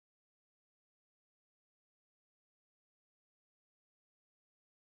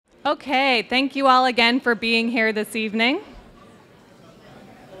Okay, thank you all again for being here this evening.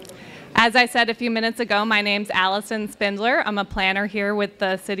 As I said a few minutes ago, my name's Allison Spindler. I'm a planner here with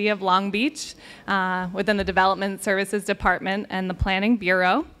the City of Long Beach within the Development Services Department and the Planning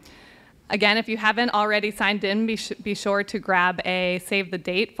Bureau. Again, if you haven't already signed in, be sure to grab a save the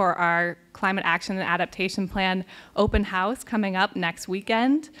date for our Climate Action and Adaptation Plan open house coming up next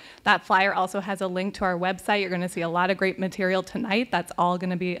weekend. That flyer also has a link to our website. You're going to see a lot of great material tonight. That's all going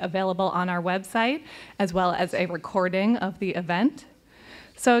to be available on our website, as well as a recording of the event.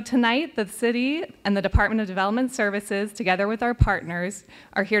 So tonight, the city and the Department of Development Services, together with our partners,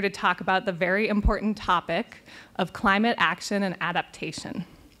 are here to talk about the very important topic of climate action and adaptation.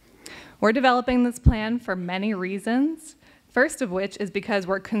 We're developing this plan for many reasons, first of which is because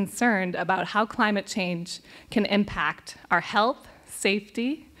we're concerned about how climate change can impact our health,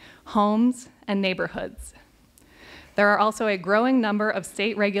 safety, homes, and neighborhoods. There are also a growing number of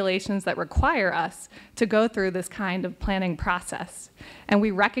state regulations that require us to go through this kind of planning process. And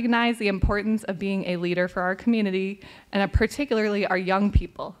we recognize the importance of being a leader for our community, and particularly our young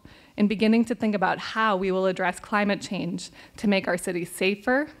people, in beginning to think about how we will address climate change to make our city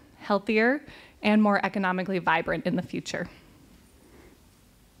safer, healthier, and more economically vibrant in the future.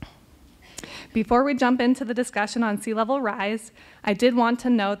 Before we jump into the discussion on sea level rise, I did want to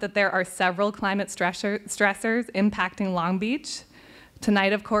note that there are several climate stressors impacting Long Beach.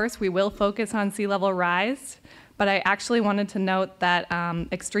 Tonight, of course, we will focus on sea level rise, but I actually wanted to note that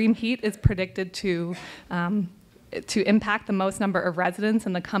extreme heat is predicted to impact the most number of residents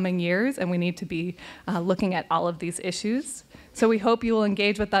in the coming years, and we need to be looking at all of these issues. So we hope you will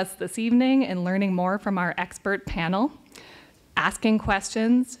engage with us this evening in learning more from our expert panel, asking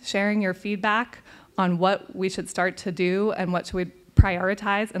questions, sharing your feedback on what we should start to do and what should we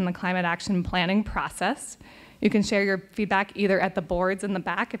prioritize in the climate action planning process. You can share your feedback either at the boards in the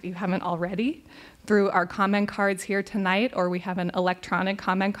back if you haven't already, through our comment cards here tonight, or we have an electronic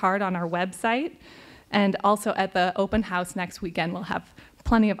comment card on our website. And also at the open house next weekend, we'll have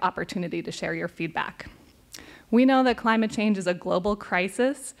plenty of opportunity to share your feedback. We know that climate change is a global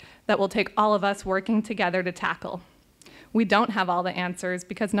crisis that will take all of us working together to tackle. We don't have all the answers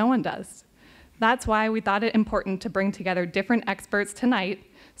because no one does. That's why we thought it important to bring together different experts tonight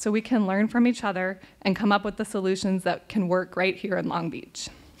so we can learn from each other and come up with the solutions that can work right here in Long Beach.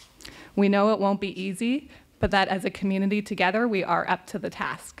 We know it won't be easy, but that as a community together, we are up to the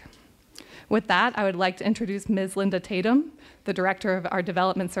task. With that, I would like to introduce Ms. Linda Tatum, the Director of our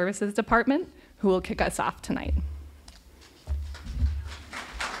Development Services Department, who will kick us off tonight.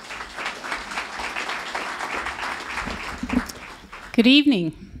 Good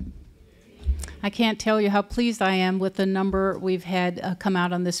evening. I can't tell you how pleased I am with the number we've had come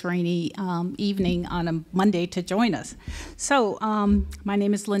out on this rainy evening on a Monday to join us. So my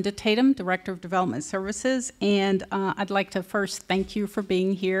name is Linda Tatum, Director of Development Services, and I'd like to first thank you for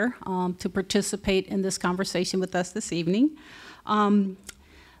being here to participate in this conversation with us this evening.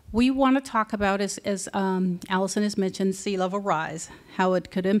 We want to talk about, as Allison has mentioned, sea level rise, how it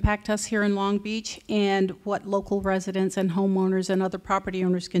could impact us here in Long Beach, and what local residents and homeowners and other property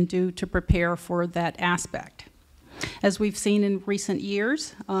owners can do to prepare for that aspect. As we've seen in recent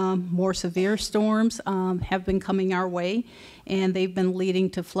years, more severe storms have been coming our way, and they've been leading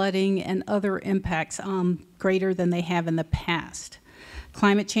to flooding and other impacts greater than they have in the past.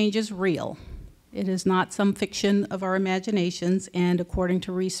 Climate change is real. It is not some fiction of our imaginations, and according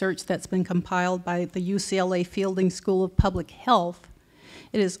to research that's been compiled by the UCLA Fielding School of Public Health,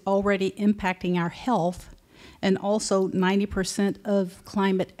 it is already impacting our health, and also 90% of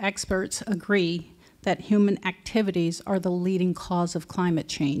climate experts agree that human activities are the leading cause of climate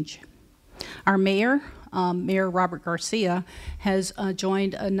change. Our mayor, Mayor Robert Garcia, has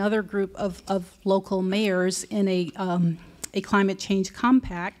joined another group of local mayors in a climate change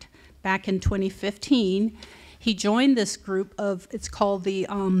compact. Back in 2015, he joined this group of, it's called the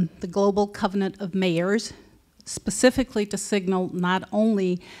Global Covenant of Mayors, specifically to signal not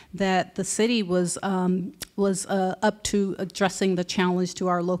only that the city was up to addressing the challenge to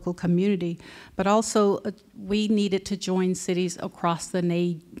our local community, but also we needed to join cities across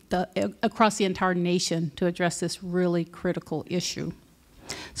the entire nation to address this really critical issue.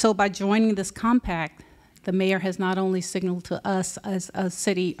 So by joining this compact, the mayor has not only signaled to us as a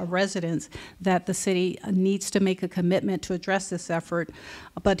city residents that the city needs to make a commitment to address this effort,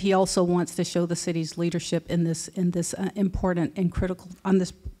 but he also wants to show the city's leadership in this important and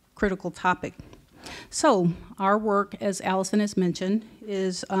critical topic. So our work, as Allison has mentioned,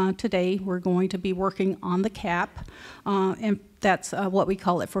 is today we're going to be working on the CAP, and that's what we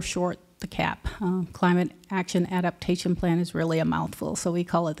call it for short, the CAP. Climate Action Adaptation Plan is really a mouthful, so we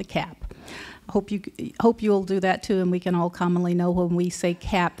call it the CAP. Hope you'll do that too, and we can all commonly know when we say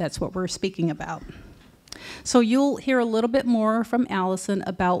CAP, that's what we're speaking about. So you'll hear a little bit more from Allison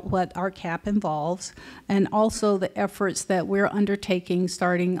about what our CAP involves, and also the efforts that we're undertaking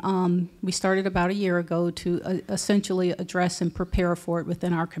starting, we started about a year ago to essentially address and prepare for it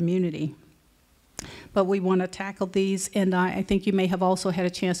within our community. But we want to tackle these, and I think you may have also had a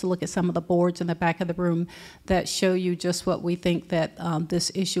chance to look at some of the boards in the back of the room that show you just what we think that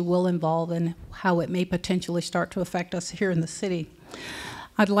this issue will involve and how it may potentially start to affect us here in the city.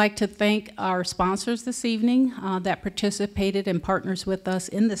 I'd like to thank our sponsors this evening that participated and partners with us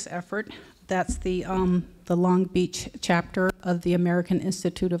in this effort. That's the Long Beach chapter of the American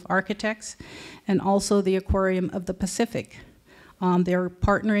Institute of Architects, and also the Aquarium of the Pacific. They're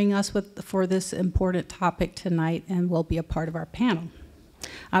partnering us for this important topic tonight and will be a part of our panel.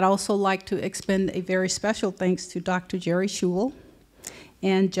 I'd also like to extend a very special thanks to Dr. Jerry Schubel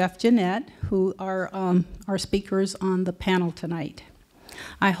and Jeff Jeannette, who are our speakers on the panel tonight.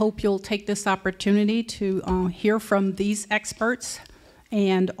 I hope you'll take this opportunity to hear from these experts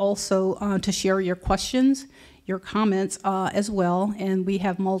and also to share your questions, your comments as well. And we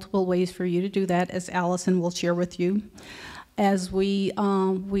have multiple ways for you to do that, as Allison will share with you. As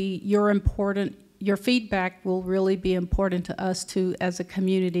your feedback will really be important to us to, as a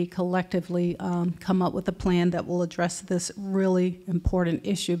community, collectively come up with a plan that will address this really important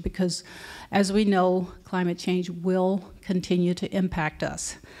issue, because as we know, climate change will continue to impact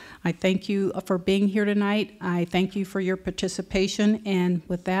us. I thank you for being here tonight. I thank you for your participation. And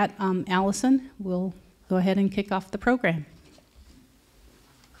with that, Allison will go ahead and kick off the program.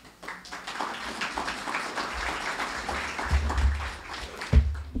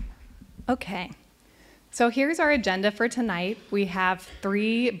 Okay, so here's our agenda for tonight. We have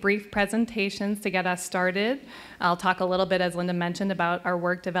 3 brief presentations to get us started. I'll talk a little bit, as Linda mentioned, about our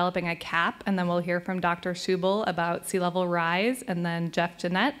work developing a CAP, and then we'll hear from Dr. Schubel about sea level rise, and then Jeff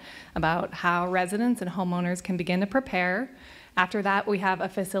Jeannette about how residents and homeowners can begin to prepare. After that, we have a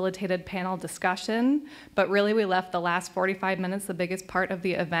facilitated panel discussion, but really we left the last 45 minutes, the biggest part of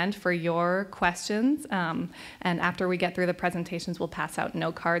the event, for your questions. And after we get through the presentations, we'll pass out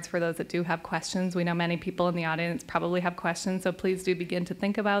note cards for those that do have questions. We know many people in the audience probably have questions, so please do begin to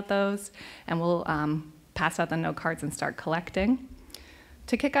think about those, and we'll pass out the note cards and start collecting.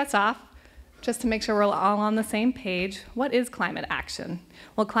 To kick us off, just to make sure we're all on the same page, what is climate action?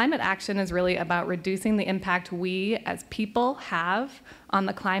 Well, climate action is really about reducing the impact we as people have on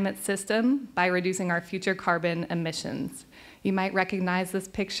the climate system by reducing our future carbon emissions. You might recognize this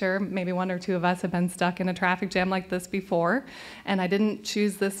picture. Maybe 1 or 2 of us have been stuck in a traffic jam like this before. And I didn't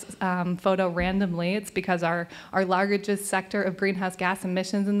choose this photo randomly. It's because our largest sector of greenhouse gas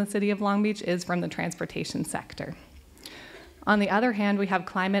emissions in the city of Long Beach is from the transportation sector. On the other hand, we have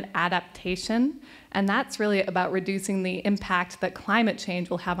climate adaptation, and that's really about reducing the impact that climate change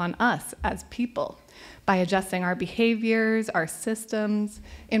will have on us as people by adjusting our behaviors, our systems,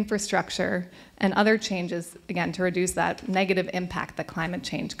 infrastructure, and other changes, again, to reduce that negative impact that climate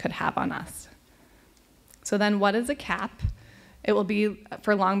change could have on us. So then what is a CAP? It will be,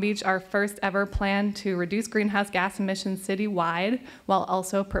 for Long Beach, our first ever plan to reduce greenhouse gas emissions citywide while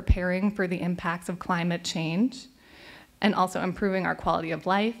also preparing for the impacts of climate change, and also improving our quality of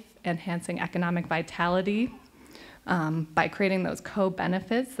life, enhancing economic vitality by creating those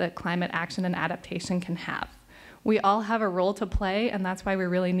co-benefits that climate action and adaptation can have. We all have a role to play, and that's why we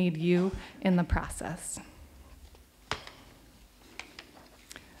really need you in the process.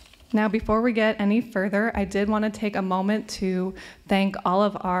 Now, before we get any further, I did want to take a moment to thank all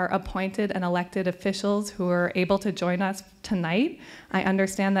of our appointed and elected officials who are able to join us tonight. I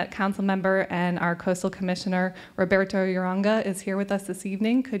understand that Council Member and our Coastal Commissioner, Roberto Uranga, is here with us this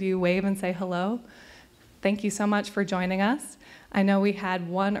evening. Could you wave and say hello? Thank you so much for joining us. I know we had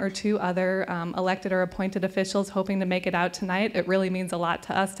 1 or 2 other elected or appointed officials hoping to make it out tonight. It really means a lot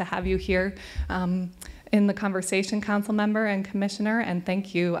to us to have you here in the conversation, Council Member and Commissioner, and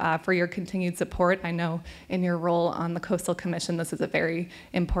thank you for your continued support. I know in your role on the Coastal Commission, this is a very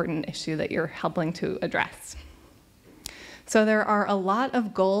important issue that you're helping to address. So there are a lot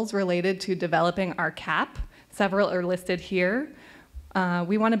of goals related to developing our CAP. Several are listed here.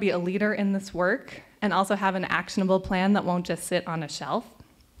 We want to be a leader in this work and also have an actionable plan that won't just sit on a shelf.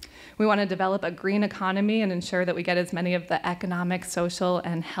 We want to develop a green economy and ensure that we get as many of the economic, social,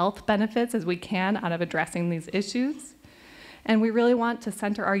 and health benefits as we can out of addressing these issues. And we really want to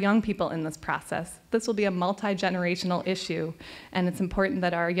center our young people in this process. This will be a multi-generational issue, and it's important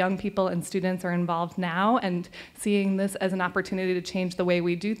that our young people and students are involved now and seeing this as an opportunity to change the way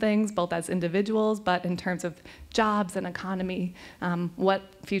we do things, both as individuals, but in terms of jobs and economy, what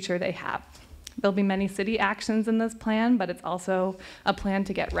future they have. There'll be many city actions in this plan, but it's also a plan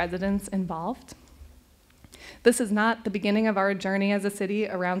to get residents involved. This is not the beginning of our journey as a city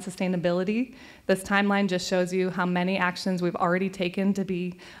around sustainability. This timeline just shows you how many actions we've already taken to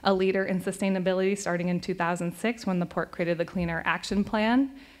be a leader in sustainability, starting in 2006 when the Port created the Clean Air Action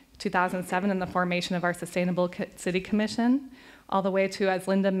Plan, 2007 in the formation of our Sustainable City Commission, all the way to, as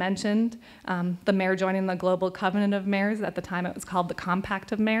Linda mentioned, the mayor joining the Global Covenant of Mayors. At the time it was called the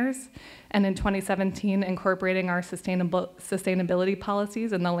Compact of Mayors. And in 2017, incorporating our sustainability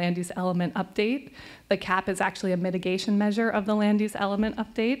policies in the land use element update. The CAP is actually a mitigation measure of the land use element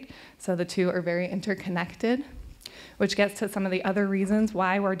update, so the two are very interconnected, which gets to some of the other reasons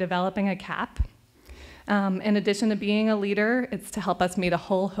why we're developing a CAP. In addition to being a leader, it's to help us meet a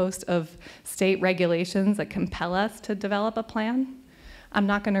whole host of state regulations that compel us to develop a plan. I'm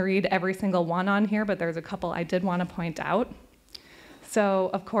not going to read every single one on here, but there's a couple I did want to point out. So,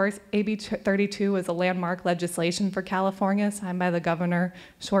 of course, AB 32 was a landmark legislation for California signed by the Governor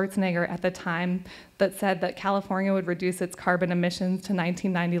Schwarzenegger at the time that said that California would reduce its carbon emissions to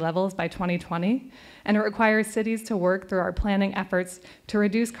 1990 levels by 2020. And it requires cities to work through our planning efforts to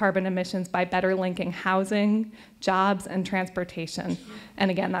reduce carbon emissions by better linking housing, jobs, and transportation.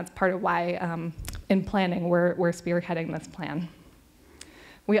 And again, that's part of why in planning we're spearheading this plan.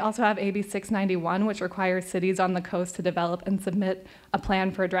 We also have AB 691, which requires cities on the coast to develop and submit a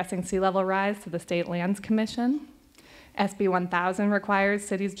plan for addressing sea level rise to the State Lands Commission. SB 1000 requires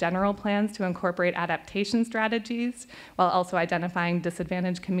cities' general plans to incorporate adaptation strategies while also identifying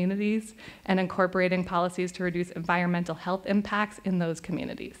disadvantaged communities and incorporating policies to reduce environmental health impacts in those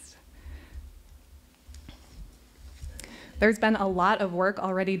communities. There's been a lot of work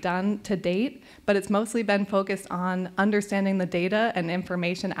already done to date, but it's mostly been focused on understanding the data and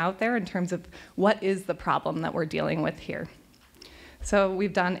information out there in terms of what is the problem that we're dealing with here. So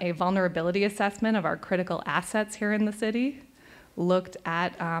we've done a vulnerability assessment of our critical assets here in the city, looked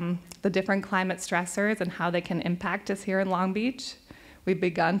at the different climate stressors and how they can impact us here in Long Beach. We've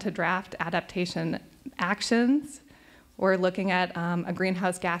begun to draft adaptation actions. We're looking at a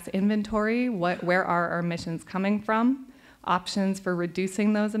greenhouse gas inventory, where are our emissions coming from, options for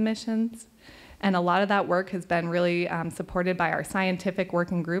reducing those emissions. And a lot of that work has been really supported by our scientific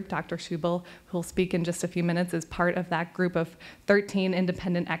working group. Dr. Schubel, who will speak in just a few minutes, is part of that group of 13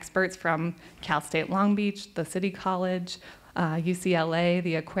 independent experts from Cal State Long Beach, the City College, UCLA,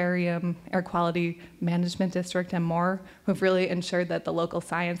 the Aquarium, Air Quality Management District, and more, who've really ensured that the local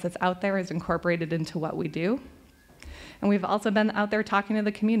science that's out there is incorporated into what we do. And we've also been out there talking to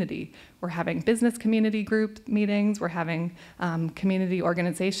the community. We're having business community group meetings. We're having community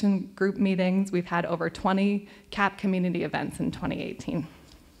organization group meetings. We've had over 20 CAP community events in 2018.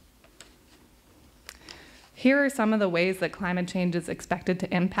 Here are some of the ways that climate change is expected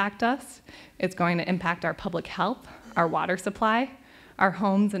to impact us. It's going to impact our public health, our water supply, our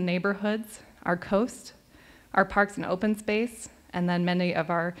homes and neighborhoods, our coast, our parks and open space, and then many of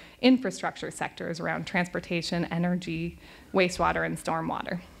our infrastructure sectors around transportation, energy, wastewater, and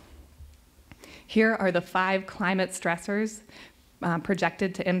stormwater. Here are the 5 climate stressors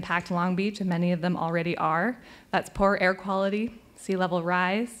projected to impact Long Beach, and many of them already are. That's poor air quality, sea level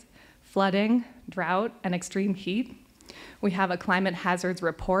rise, flooding, drought, and extreme heat. We have a climate hazards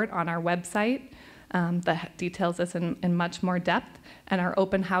report on our website that details this in much more depth, and our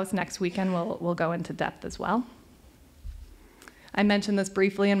open house next weekend will go into depth as well. I mentioned this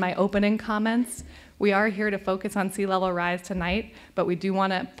briefly in my opening comments. We are here to focus on sea level rise tonight, but we do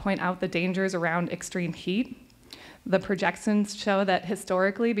want to point out the dangers around extreme heat. The projections show that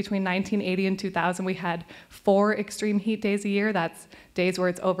historically, between 1980 and 2000, we had 4 extreme heat days a year. That's days where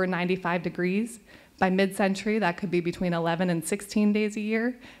it's over 95 degrees. By mid-century, that could be between 11 and 16 days a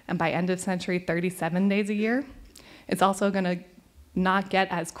year, and by end of century, 37 days a year. It's also going to not get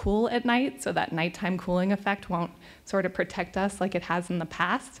as cool at night, so that nighttime cooling effect won't sort of protect us like it has in the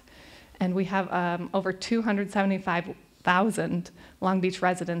past. And we have over 275,000 Long Beach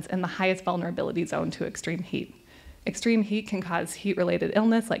residents in the highest vulnerability zone to extreme heat. Extreme heat can cause heat-related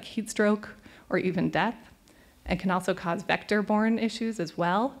illness like heat stroke or even death. It can also cause vector-borne issues as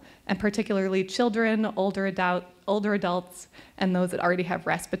well, and particularly children, older adults, and those that already have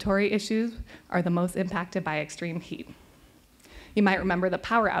respiratory issues are the most impacted by extreme heat. You might remember the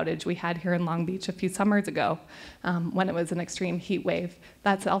power outage we had here in Long Beach a few summers ago when it was an extreme heat wave.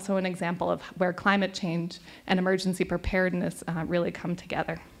 That's also an example of where climate change and emergency preparedness really come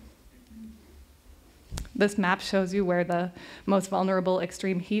together. This map shows you where the most vulnerable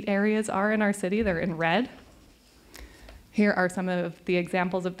extreme heat areas are in our city. They're in red. Here are some of the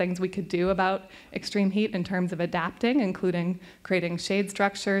examples of things we could do about extreme heat in terms of adapting, including creating shade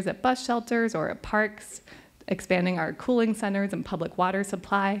structures at bus shelters or at parks, expanding our cooling centers and public water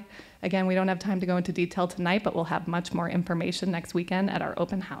supply. Again, we don't have time to go into detail tonight, but we'll have much more information next weekend at our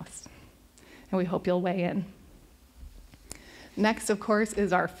open house. And we hope you'll weigh in. Next, of course,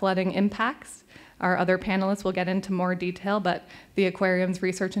 is our flooding impacts. Our other panelists will get into more detail, but the Aquarium's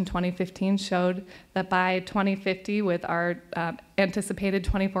research in 2015 showed that by 2050, with our anticipated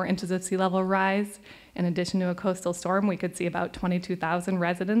 24 inches of sea level rise, in addition to a coastal storm, we could see about 22,000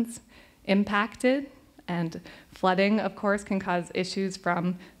 residents impacted. And flooding, of course, can cause issues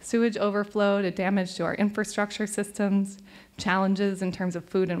from sewage overflow to damage to our infrastructure systems, challenges in terms of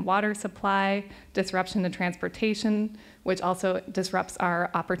food and water supply, disruption to transportation, which also disrupts our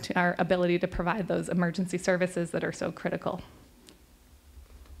ability to provide those emergency services that are so critical.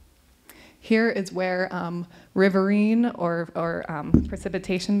 Here is where riverine or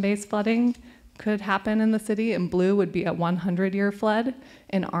precipitation-based flooding could happen in the city. In blue would be a 100-year flood.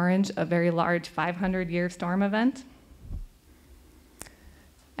 In orange, a very large 500-year storm event.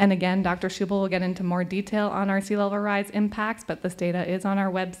 And again, Dr. Schubel will get into more detail on our sea level rise impacts, but this data is on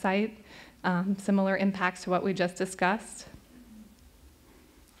our website. Similar impacts to what we just discussed.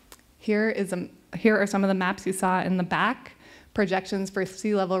 Here are some of the maps you saw in the back. Projections for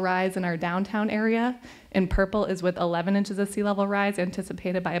sea level rise in our downtown area. In purple is with 11 inches of sea level rise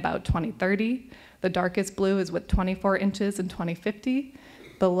anticipated by about 2030. The darkest blue is with 24 inches in 2050.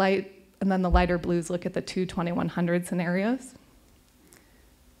 And then the lighter blues look at the two 2100 scenarios.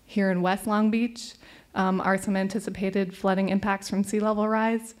 Here in West Long Beach are some anticipated flooding impacts from sea level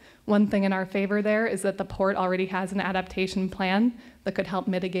rise. One thing in our favor there is that the port already has an adaptation plan that could help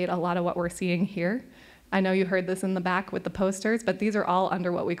mitigate a lot of what we're seeing here. I know you heard this in the back with the posters, but these are all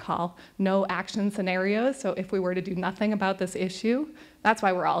under what we call no action scenarios. So if we were to do nothing about this issue, that's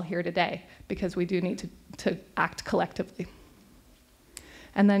why we're all here today, because we do need to act collectively.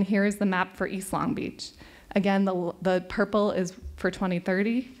 And then here's the map for East Long Beach. Again, the purple is for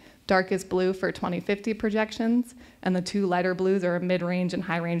 2030, darkest blue for 2050 projections, and the two lighter blues are a mid-range and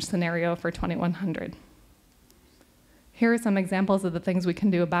high-range scenario for 2100. Here are some examples of the things we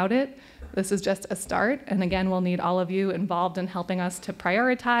can do about it. This is just a start, and again, we'll need all of you involved in helping us to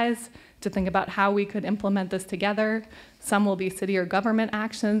prioritize, to think about how we could implement this together. Some will be city or government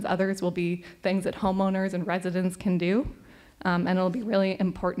actions, others will be things that homeowners and residents can do, and it'll be really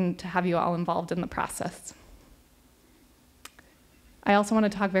important to have you all involved in the process. I also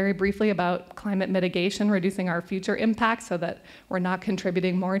want to talk very briefly about climate mitigation, reducing our future impacts so that we're not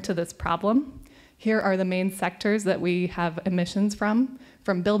contributing more to this problem. Here are the main sectors that we have emissions from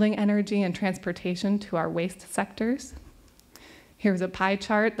building energy and transportation to our waste sectors. Here's a pie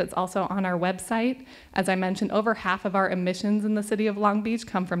chart that's also on our website. As I mentioned, over half of our emissions in the city of Long Beach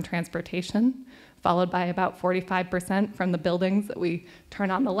come from transportation, followed by about 45% from the buildings that we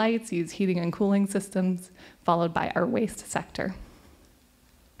turn on the lights, use heating and cooling systems, followed by our waste sector.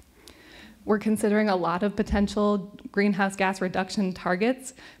 We're considering a lot of potential greenhouse gas reduction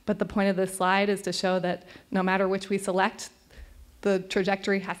targets, but the point of this slide is to show that no matter which we select, the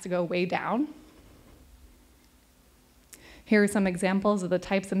trajectory has to go way down. Here are some examples of the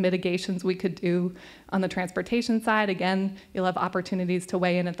types of mitigations we could do on the transportation side. Again, you'll have opportunities to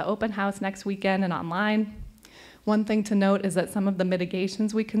weigh in at the open house next weekend and online. One thing to note is that some of the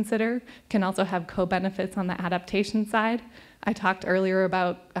mitigations we consider can also have co-benefits on the adaptation side. I talked earlier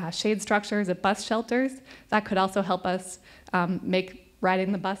about shade structures at bus shelters. That could also help us make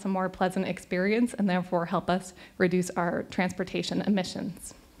riding the bus a more pleasant experience and therefore help us reduce our transportation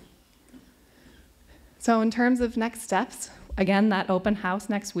emissions. So in terms of next steps, again, that open house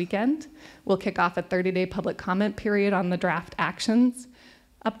next weekend will kick off a 30-day public comment period on the draft actions.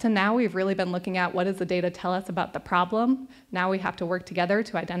 Up to now, we've really been looking at what does the data tell us about the problem. Now we have to work together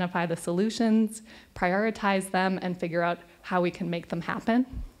to identify the solutions, prioritize them, and figure out how we can make them happen.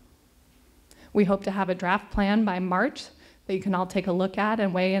 We hope to have a draft plan by March that you can all take a look at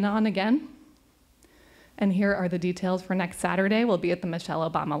and weigh in on again. And here are the details for next Saturday. We'll be at the Michelle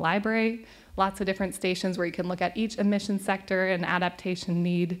Obama Library. Lots of different stations where you can look at each emission sector and adaptation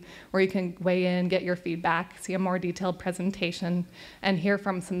need, where you can weigh in, get your feedback, see a more detailed presentation, and hear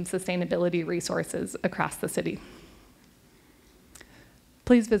from some sustainability resources across the city.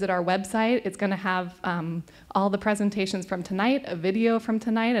 Please visit our website. It's going to have all the presentations from tonight, a video from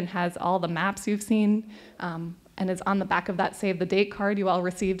tonight, and has all the maps you've seen, and it's on the back of that save the date card you all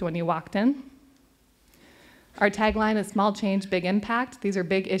received when you walked in. Our tagline is small change, big impact. These are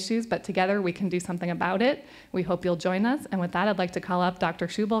big issues, but together we can do something about it. We hope you'll join us. And with that, I'd like to call up Dr.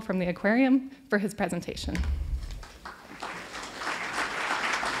 Schubel from the Aquarium for his presentation.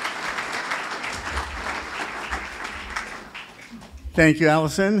 Thank you,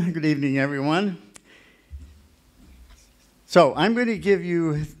 Allison. Good evening, everyone. So I'm going to give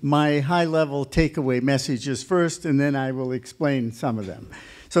you my high-level takeaway messages first, and then I will explain some of them.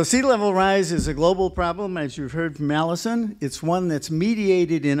 So sea level rise is a global problem, as you've heard from Allison. It's one that's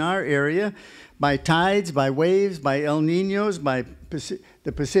mediated in our area by tides, by waves, by El Niños, by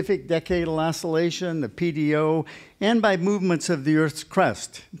the Pacific Decadal Oscillation, the PDO, and by movements of the Earth's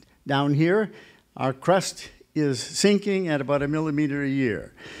crust. Down here, our crust is sinking at about 1 millimeter a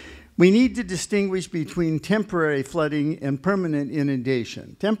year. We need to distinguish between temporary flooding and permanent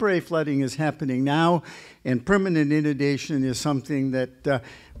inundation. Temporary flooding is happening now, and permanent inundation is something that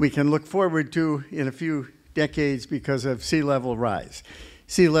we can look forward to in a few decades because of sea level rise.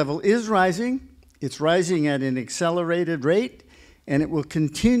 Sea level is rising. It's rising at an accelerated rate, and it will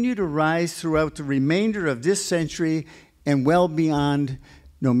continue to rise throughout the remainder of this century and well beyond,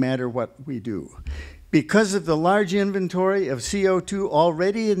 no matter what we do. Because of the large inventory of CO2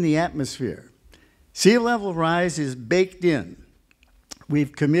 already in the atmosphere, sea level rise is baked in.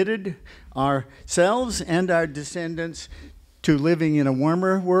 We've committed ourselves and our descendants to living in a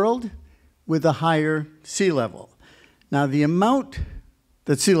warmer world with a higher sea level. Now, the amount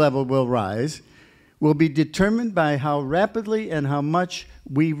that sea level will rise will be determined by how rapidly and how much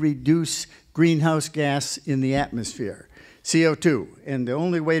we reduce greenhouse gas in the atmosphere, CO2. And the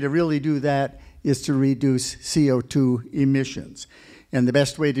only way to really do that is to reduce CO2 emissions. And the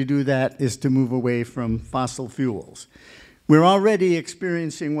best way to do that is to move away from fossil fuels. We're already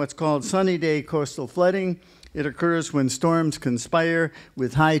experiencing what's called sunny day coastal flooding. It occurs when storms conspire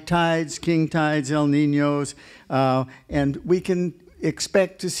with high tides, king tides, El Niños, and we can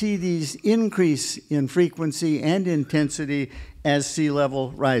expect to see these increase in frequency and intensity as sea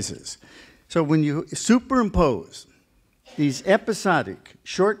level rises. So when you superimpose these episodic,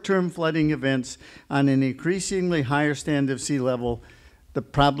 short-term flooding events on an increasingly higher stand of sea level, the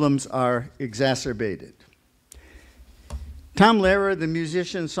problems are exacerbated. Tom Lehrer, the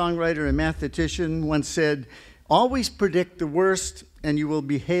musician, songwriter, and mathematician, once said, "Always predict the worst, and you will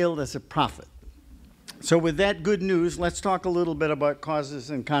be hailed as a prophet." So with that good news, let's talk a little bit about causes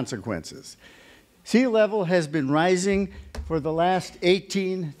and consequences. Sea level has been rising for the last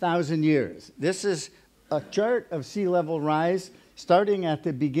 18,000 years. This is a chart of sea level rise starting at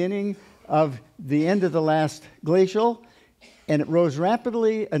the beginning of the end of the last glacial, and it rose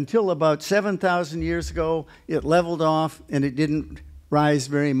rapidly until about 7,000 years ago. It leveled off, and it didn't rise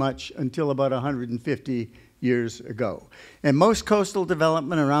very much until about 150 years ago. And most coastal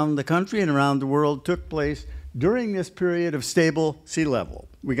development around the country and around the world took place during this period of stable sea level.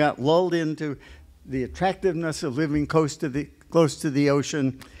 We got lulled into the attractiveness of living close to the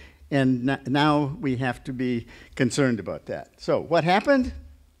ocean, and now we have to be concerned about that. So what happened?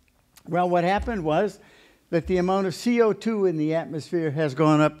 Well, what happened was that the amount of CO2 in the atmosphere has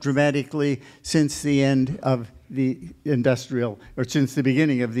gone up dramatically since the end of the industrial, or since the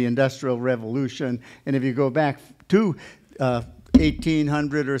beginning of the Industrial Revolution. And if you go back to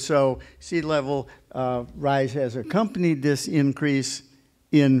 1800 or so, sea level rise has accompanied this increase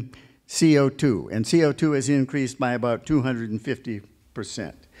in CO2. And CO2 has increased by about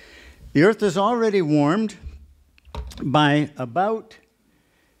 250%. The Earth is already warmed by about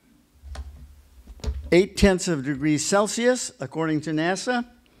 0.8 of degrees Celsius, according to NASA,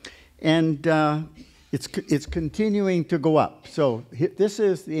 and it's continuing to go up. So this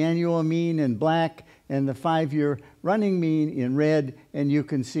is the annual mean in black and the 5-year running mean in red, and you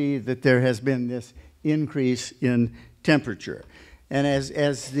can see that there has been this increase in temperature. And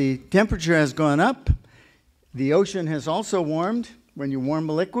as the temperature has gone up, the ocean has also warmed. When you warm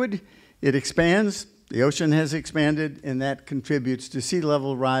a liquid, it expands. The ocean has expanded, and that contributes to sea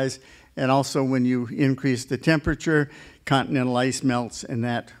level rise. And also when you increase the temperature, continental ice melts, and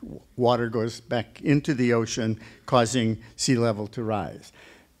that water goes back into the ocean, causing sea level to rise.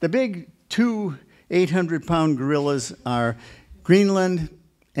 The big two 800-pound gorillas are Greenland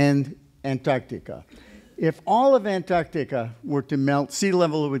and Antarctica. If all of Antarctica were to melt, sea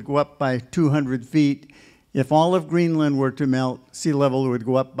level would go up by 200 feet. If all of Greenland were to melt, sea level would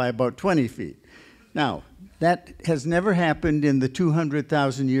go up by about 20 feet. Now, that has never happened in the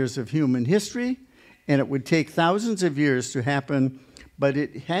 200,000 years of human history, and it would take thousands of years to happen but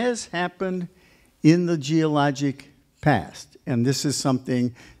it has happened in the geologic past, and this is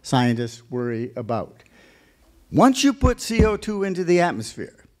something scientists worry about. Once you put CO2 into the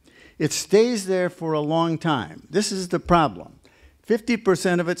atmosphere, it stays there for a long time. This is the problem.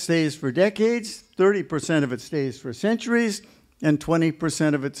 50% of it stays for decades, 30% of it stays for centuries, and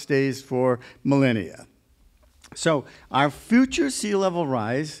 20% of it stays for millennia. So our future sea level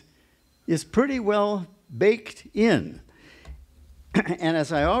rise is pretty well baked in. And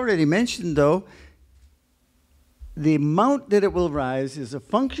as I already mentioned, though, the amount that it will rise is a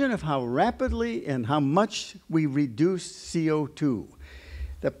function of how rapidly and how much we reduce CO2.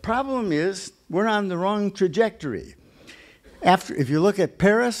 The problem is we're on the wrong trajectory. If you look at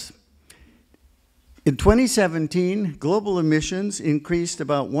Paris, in 2017, global emissions increased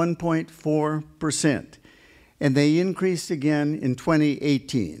about 1.4%, and they increased again in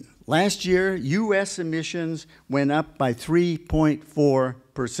 2018. Last year, US emissions went up by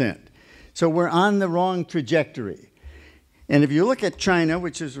 3.4%. So we're on the wrong trajectory. And if you look at China,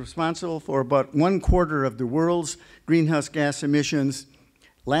 which is responsible for about 1/4 of the world's greenhouse gas emissions,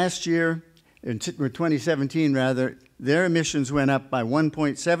 last year, in 2017 rather, their emissions went up by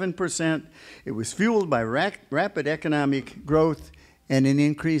 1.7%. It was fueled by rapid economic growth and an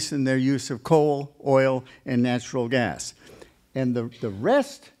increase in their use of coal, oil, and natural gas. And the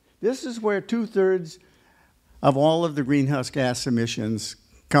rest, this is where 2/3 of all of the greenhouse gas emissions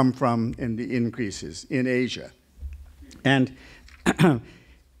come from in the increases in Asia. And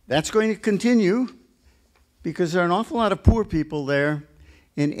that's going to continue because there are an awful lot of poor people there,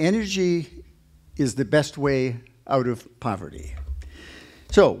 and energy is the best way out of poverty.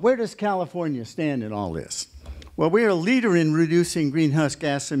 So where does California stand in all this? Well, we are a leader in reducing greenhouse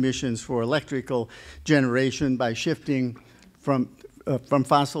gas emissions for electrical generation by shifting from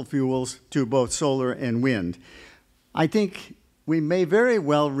fossil fuels to both solar and wind. I think we may very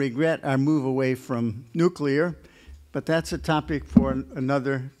well regret our move away from nuclear, but that's a topic for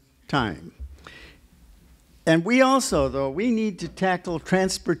another time. And we also, though, we need to tackle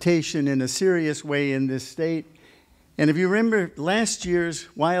transportation in a serious way in this state. And if you remember last year's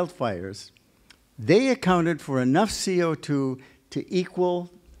wildfires, they accounted for enough CO2 to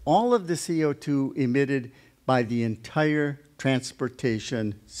equal all of the CO2 emitted by the entire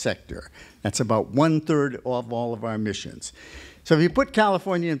transportation sector. That's about 1/3 of all of our emissions. So if you put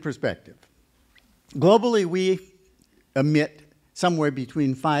California in perspective, globally we emit somewhere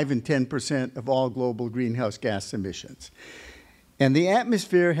between 5 and 10% of all global greenhouse gas emissions. And the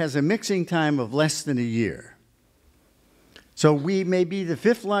atmosphere has a mixing time of less than a year. So we may be the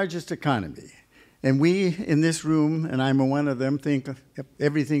 5th largest economy. And we in this room, and I'm one of them, think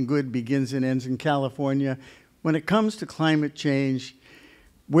everything good begins and ends in California. When it comes to climate change,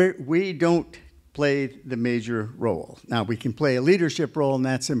 we don't play the major role. Now, we can play a leadership role, and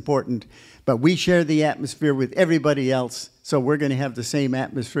that's important, but we share the atmosphere with everybody else, so we're going to have the same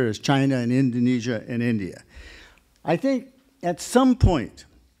atmosphere as China and Indonesia and India. I think at some point,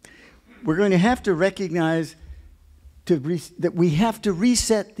 we're going to have to recognize that we have to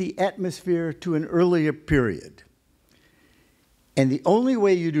reset the atmosphere to an earlier period. And the only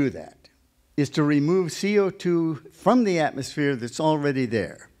way you do that is to remove CO2 from the atmosphere that's already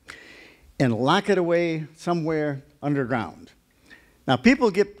there and lock it away somewhere underground. Now,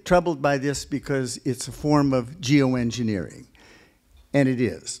 people get troubled by this because it's a form of geoengineering, and it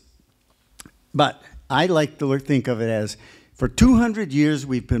is. But I like to think of it as, for 200 years,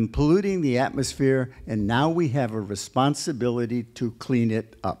 we've been polluting the atmosphere, and now we have a responsibility to clean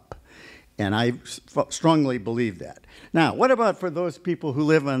it up. And I strongly believe that. Now, what about for those people who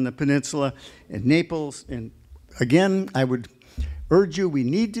live on the peninsula in Naples? And again, I would urge you, we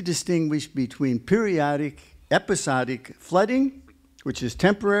need to distinguish between periodic, episodic flooding, which is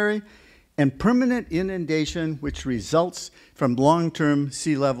temporary, and permanent inundation, which results from long-term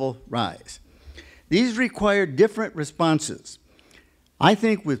sea level rise. These require different responses. I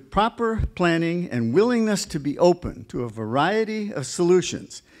think with proper planning and willingness to be open to a variety of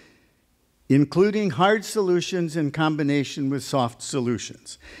solutions, including hard solutions in combination with soft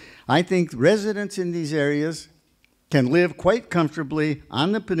solutions, I think residents in these areas can live quite comfortably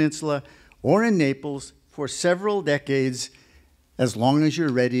on the peninsula or in Naples for several decades, as long as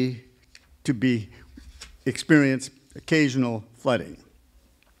you're ready to experience occasional flooding.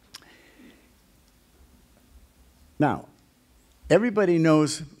 Now, everybody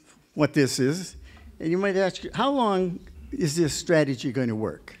knows what this is, and you might ask, how long is this strategy going to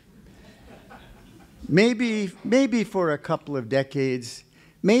work? Maybe for a couple of decades,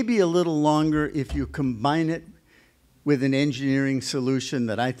 maybe a little longer if you combine it with an engineering solution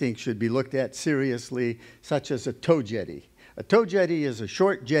that I think should be looked at seriously, such as a tow jetty A tow jetty is a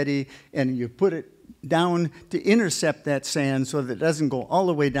short jetty, and you put it down to intercept that sand so that it doesn't go all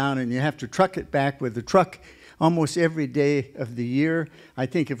the way down, and you have to truck it back with the truck almost every day of the year. I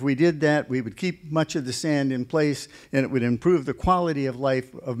think if we did that, we would keep much of the sand in place, and it would improve the quality of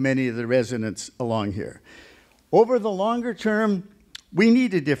life of many of the residents along here. Over the longer term, we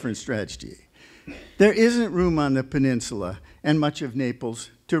need a different strategy. There isn't room on the peninsula and much of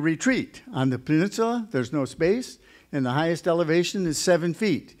Naples to retreat. On the peninsula, there's no space, and the highest elevation is 7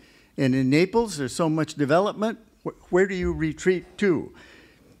 feet. And in Naples, there's so much development. Where do you retreat to?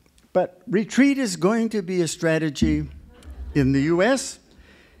 But retreat is going to be a strategy in the US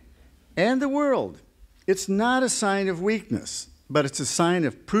and the world. It's not a sign of weakness, but it's a sign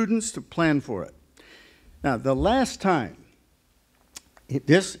of prudence to plan for it. Now, the last time,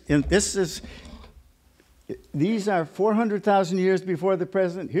 these are 400,000 years before the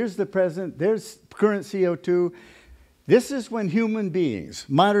present. Here's the present. There's current CO2. This is when human beings,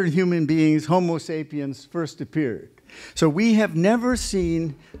 modern human beings, Homo sapiens, first appeared. So we have never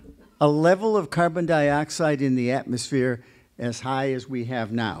seen a level of carbon dioxide in the atmosphere as high as we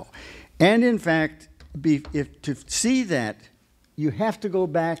have now. And in fact, to see that, you have to go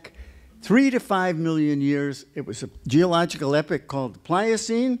back 3 to 5 million years. It was a geological epoch called the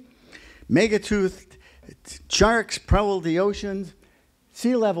Pliocene. Megatoothed sharks prowled the oceans.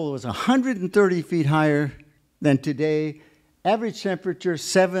 Sea level was 130 feet higher than today. Average temperature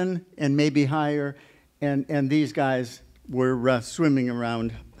 7 and maybe higher. And these guys were swimming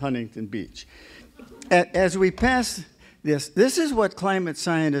around Huntington Beach. As we pass this is what climate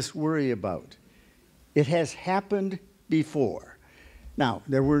scientists worry about. It has happened before. Now,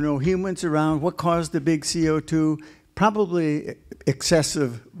 there were no humans around. What caused the big CO2? Probably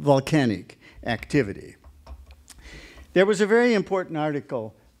excessive volcanic activity. There was a very important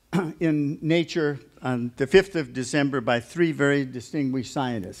article in Nature on the 5th of December by 3 very distinguished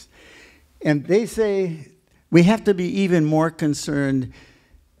scientists. And they say we have to be even more concerned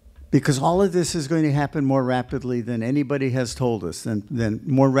because all of this is going to happen more rapidly than anybody has told us, than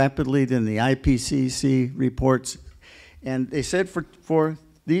more rapidly than the IPCC reports. And they said for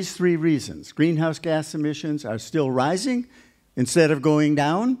these 3 reasons: greenhouse gas emissions are still rising instead of going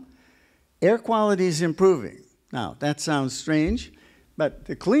down. Air quality is improving. Now, that sounds strange, but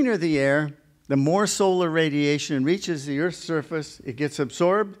the cleaner the air, the more solar radiation reaches the Earth's surface, it gets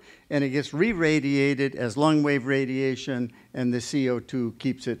absorbed, and it gets re-radiated as long-wave radiation, and the CO2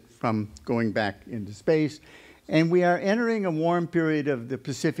 keeps it from going back into space. And we are entering a warm period of the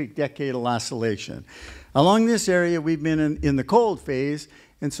Pacific Decadal Oscillation. Along this area, we've been in the cold phase,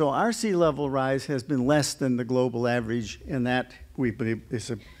 and so our sea level rise has been less than the global average, and that, we believe,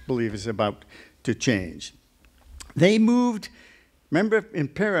 is about to change. They moved, remember in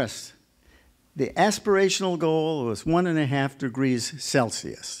Paris, the aspirational goal was 1.5 degrees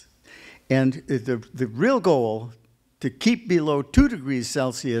Celsius. And the real goal, to keep below 2 degrees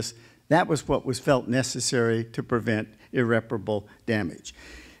Celsius, that was what was felt necessary to prevent irreparable damage.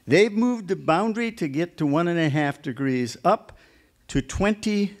 They've moved the boundary to get to 1.5 degrees up to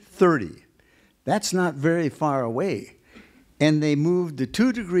 2030. That's not very far away. And they moved the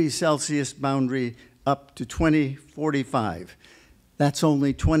 2 degrees Celsius boundary up to 2045. That's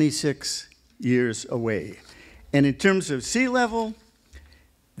only 26 years away. And in terms of sea level,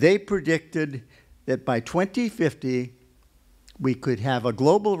 they predicted that by 2050, we could have a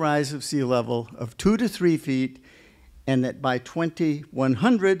global rise of sea level of 2 to 3 feet, and that by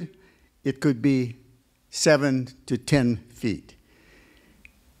 2100, it could be 7 to 10 feet.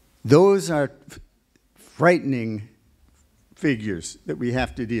 Those are frightening figures that we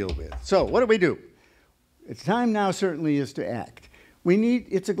have to deal with. So what do? It's time now certainly is to act.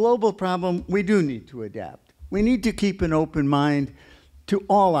 It's a global problem. We do need to adapt. We need to keep an open mind to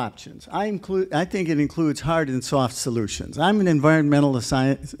all options. I think it includes hard and soft solutions. I'm an environmental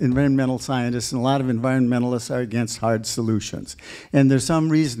scientist, and a lot of environmentalists are against hard solutions. And there's some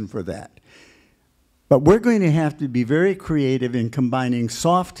reason for that. But we're going to have to be very creative in combining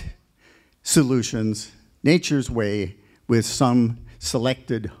soft solutions, nature's way, with some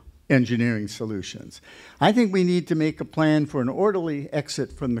selected engineering solutions. I think we need to make a plan for an orderly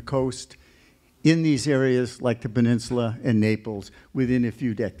exit from the coast in these areas like the peninsula and Naples within a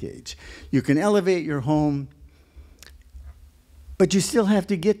few decades. You can elevate your home, but you still have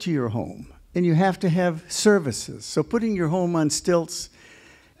to get to your home, and you have to have services. So putting your home on stilts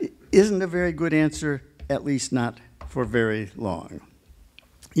isn't a very good answer, at least not for very long.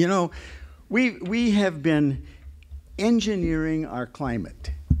 You know, we have been engineering our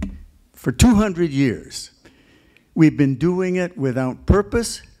climate for 200 years. We've been doing it without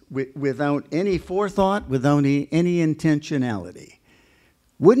purpose, without any forethought, without any intentionality.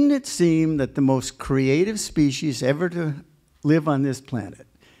 Wouldn't it seem that the most creative species ever to live on this planet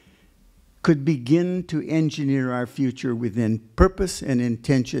could begin to engineer our future within purpose and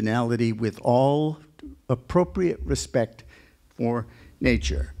intentionality with all appropriate respect for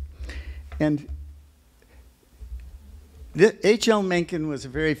nature? And H.L. Mencken was a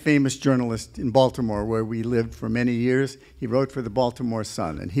very famous journalist in Baltimore, where we lived for many years. He wrote for the Baltimore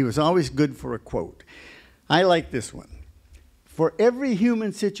Sun, and he was always good for a quote. I like this one. For every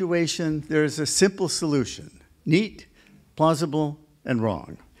human situation, there is a simple solution: neat, plausible, and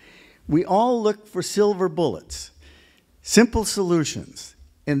wrong. We all look for silver bullets, simple solutions,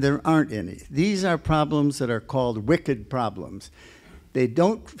 and there aren't any. These are problems that are called wicked problems. They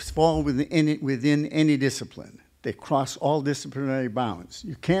don't fall within any discipline. They cross all disciplinary bounds.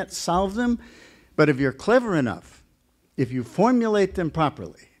 You can't solve them, but if you're clever enough, if you formulate them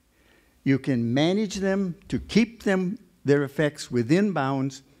properly, you can manage them to keep their effects within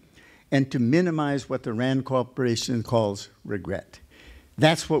bounds and to minimize what the Rand Corporation calls regret.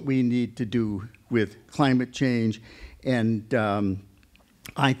 That's what we need to do with climate change, and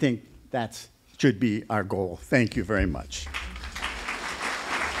I think that should be our goal. Thank you very much.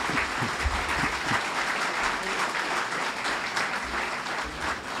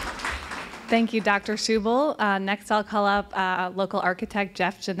 Thank you, Dr. Schubel. Next, I'll call up local architect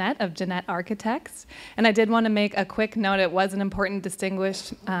Jeff Jeannette of Jeannette Architects. And I did want to make a quick note. It was an important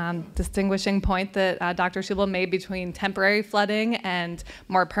distinguishing point that Dr. Schubel made between temporary flooding and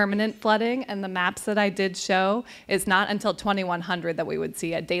more permanent flooding. And the maps that I did show, it's not until 2100 that we would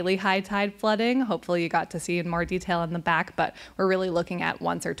see a daily high tide flooding. Hopefully you got to see in more detail in the back, but we're really looking at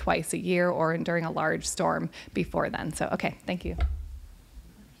once or twice a year or during a large storm before then. So, okay, thank you.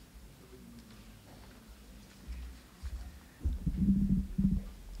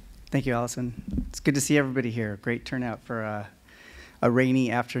 Thank you, Allison. It's good to see everybody here. Great turnout for a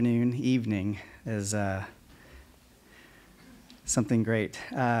rainy afternoon, evening is something great.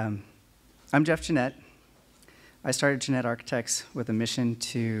 I'm Jeff Jeannette. I started Jeannette Architects with a mission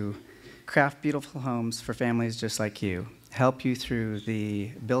to craft beautiful homes for families just like you, help you through the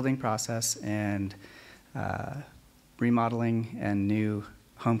building process and remodeling and new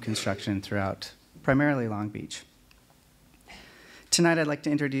home construction throughout primarily Long Beach. Tonight, I'd like to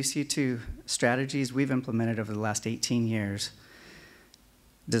introduce you to strategies we've implemented over the last 18 years,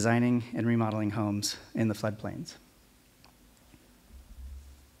 designing and remodeling homes in the floodplains.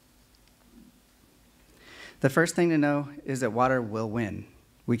 The first thing to know is that water will win.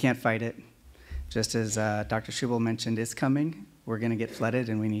 We can't fight it. Just as Dr. Schubel mentioned, it's coming. We're going to get flooded,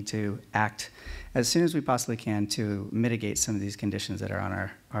 and we need to act as soon as we possibly can to mitigate some of these conditions that are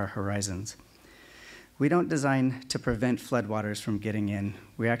on our horizons. We don't design to prevent floodwaters from getting in.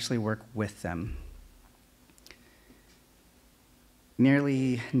 We actually work with them.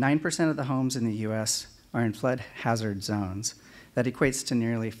 Nearly 9% of the homes in the US are in flood hazard zones. That equates to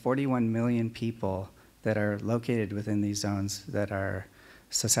nearly 41 million people that are located within these zones that are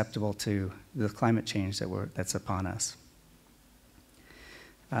susceptible to the climate change that's upon us.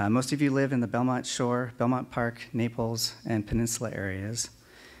 Most of you live in the Belmont Shore, Belmont Park, Naples, and Peninsula areas,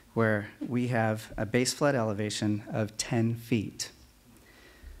 where we have a base flood elevation of 10 feet.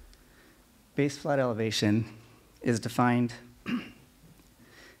 Base flood elevation is defined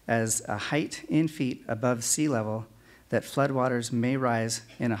as a height in feet above sea level that floodwaters may rise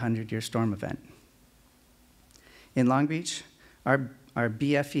in a 100-year storm event. In Long Beach, our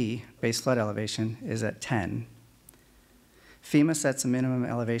BFE, base flood elevation, is at 10. FEMA sets a minimum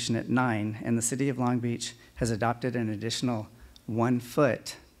elevation at 9, and the city of Long Beach has adopted an additional 1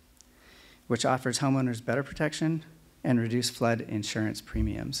 foot, which offers homeowners better protection and reduced flood insurance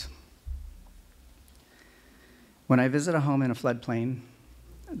premiums. When I visit a home in a floodplain,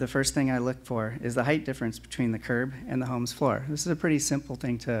 the first thing I look for is the height difference between the curb and the home's floor. This is a pretty simple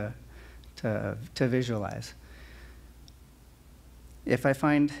thing to visualize. If I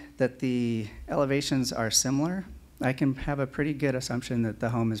find that the elevations are similar, I can have a pretty good assumption that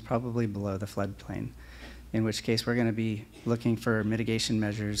the home is probably below the floodplain, in which case we're going to be looking for mitigation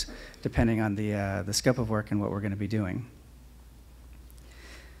measures depending on the scope of work and what we're going to be doing.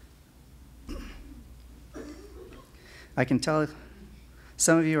 I can tell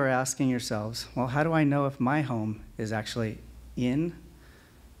some of you are asking yourselves, well, how do I know if my home is actually in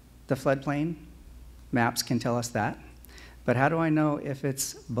the floodplain? Maps can tell us that. But how do I know if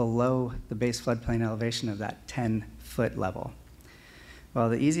it's below the base floodplain elevation of that 10-foot level? Well,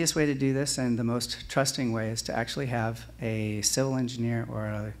 the easiest way to do this and the most trusting way is to actually have a civil engineer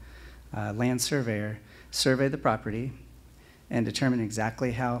or a land surveyor survey the property and determine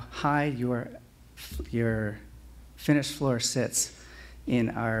exactly how high your finished floor sits in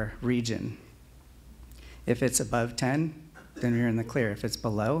our region. If it's above 10, then we're in the clear. If it's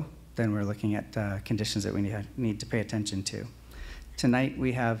below, then we're looking at conditions that we need to pay attention to. Tonight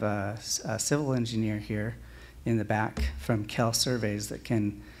we have a civil engineer here in the back from Kell Surveys that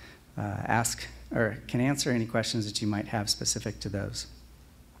can answer any questions that you might have specific to those.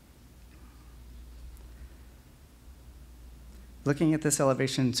 Looking at this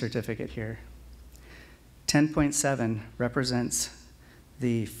elevation certificate here, 10.7 represents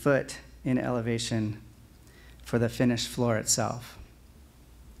the foot in elevation for the finished floor itself.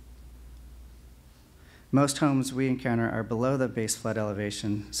 Most homes we encounter are below the base flood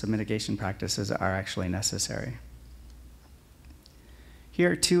elevation, so mitigation practices are actually necessary.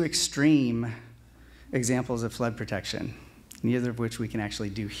 Here are two extreme examples of flood protection, neither of which we can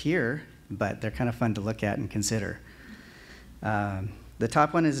actually do here, but they're kind of fun to look at and consider. The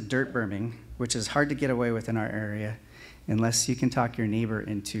top one is dirt berming, which is hard to get away with in our area unless you can talk your neighbor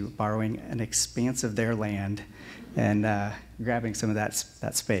into borrowing an expanse of their land and grabbing some of that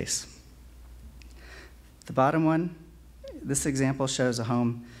space. The bottom one, this example shows a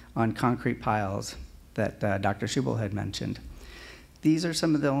home on concrete piles that Dr. Schubel had mentioned. These are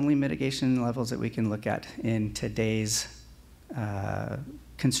some of the only mitigation levels that we can look at in today's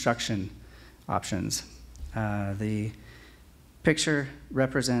construction options. The picture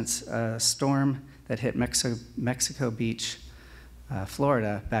represents a storm that hit Mexico Beach,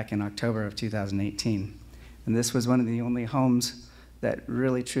 Florida, back in October of 2018. And this was one of the only homes that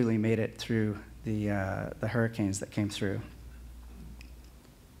really truly made it through the hurricanes that came through.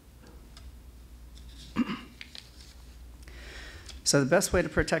 So the best way to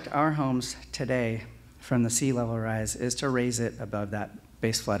protect our homes today from the sea level rise is to raise it above that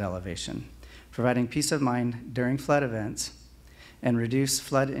base flood elevation, providing peace of mind during flood events and reduce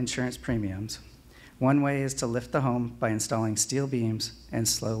flood insurance premiums. One way is to lift the home by installing steel beams and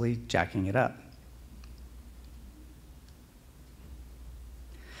slowly jacking it up.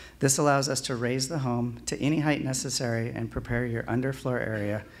 This allows us to raise the home to any height necessary and prepare your underfloor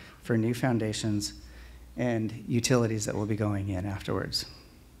area for new foundations and utilities that will be going in afterwards.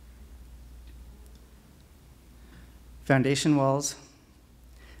 Foundation walls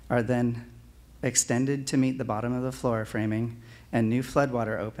are then extended to meet the bottom of the floor framing, and new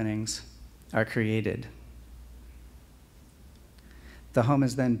floodwater openings are created. The home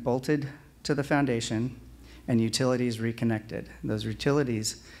is then bolted to the foundation and utilities reconnected. Those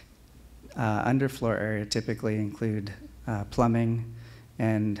utilities underfloor area typically include plumbing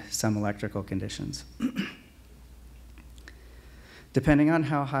and some electrical conditions. Depending on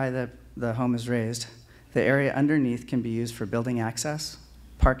how high the home is raised, the area underneath can be used for building access,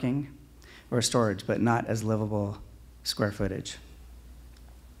 parking, or storage, but not as livable square footage.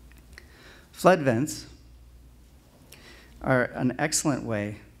 Flood vents are an excellent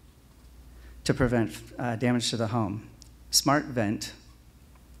way to prevent damage to the home. Smart Vent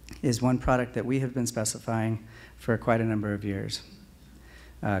is one product that we have been specifying for quite a number of years.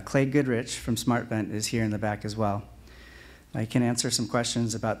 Clay Goodrich from Smart Vent is here in the back as well. I can answer some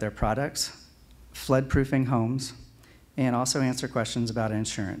questions about their products, flood-proofing homes, and also answer questions about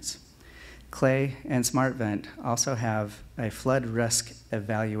insurance. Clay and Smart Vent also have a flood risk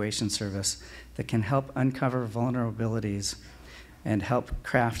evaluation service that can help uncover vulnerabilities and help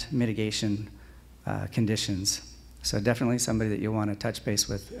craft mitigation conditions. So definitely somebody that you'll want to touch base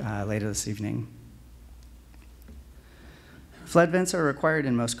with later this evening. Flood vents are required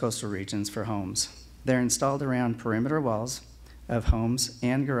in most coastal regions for homes. They're installed around perimeter walls of homes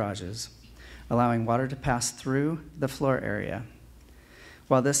and garages, allowing water to pass through the floor area.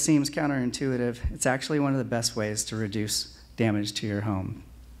 While this seems counterintuitive, it's actually one of the best ways to reduce damage to your home.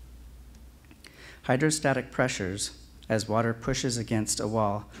 Hydrostatic pressures, as water pushes against a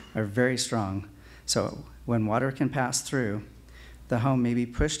wall, are very strong, so when water can pass through, the home may be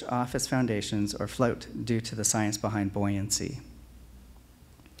pushed off its foundations or float due to the science behind buoyancy.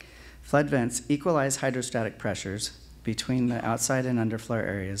 Flood vents equalize hydrostatic pressures between the outside and underfloor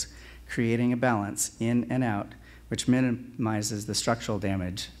areas, creating a balance in and out, which minimizes the structural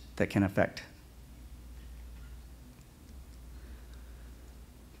damage that can affect.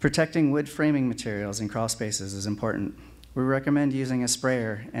 Protecting wood framing materials and crawl spaces is important. We recommend using a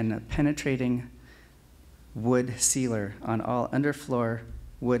sprayer and a penetrating wood sealer on all underfloor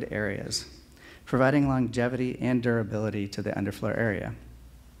wood areas, providing longevity and durability to the underfloor area.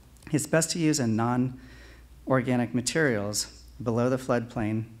 It's best to use a non-organic materials below the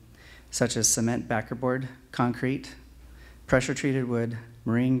floodplain, such as cement backerboard, concrete, pressure-treated wood,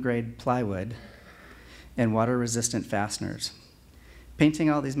 marine-grade plywood, and water-resistant fasteners. Painting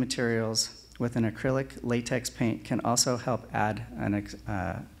all these materials with an acrylic latex paint can also help add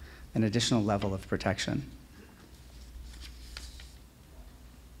an additional level of protection.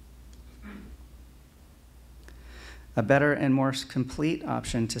 A better and more complete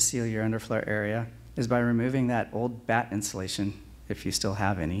option to seal your underfloor area is by removing that old bat insulation, if you still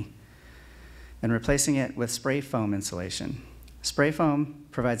have any, and replacing it with spray foam insulation. Spray foam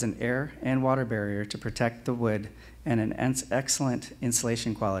provides an air and water barrier to protect the wood and an excellent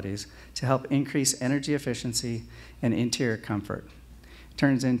insulation qualities to help increase energy efficiency and interior comfort. It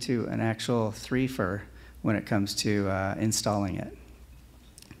turns into an actual three-fer when it comes to installing it.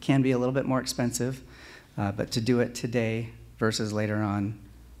 It can be a little bit more expensive, but to do it today versus later on,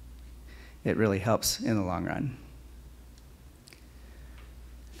 it really helps in the long run.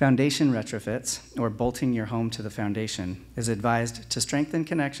 Foundation retrofits, or bolting your home to the foundation, is advised to strengthen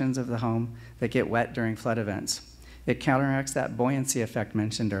connections of the home that get wet during flood events. It counteracts that buoyancy effect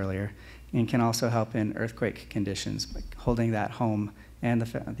mentioned earlier and can also help in earthquake conditions by holding that home and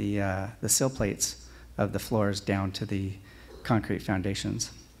the sill plates of the floors down to the concrete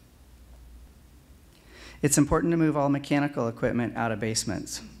foundations. It's important to move all mechanical equipment out of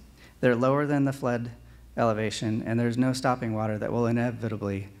basements. They're lower than the flood elevation, and there's no stopping water that will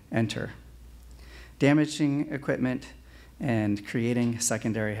inevitably enter. Damaging equipment and creating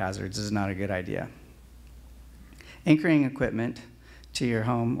secondary hazards is not a good idea. Anchoring equipment to your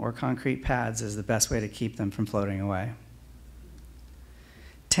home or concrete pads is the best way to keep them from floating away.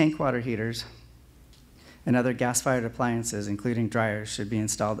 Tank water heaters and other gas-fired appliances, including dryers, should be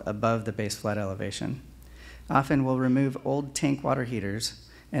installed above the base flood elevation. Often we'll remove old tank water heaters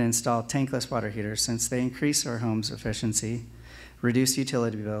and install tankless water heaters since they increase our home's efficiency, reduce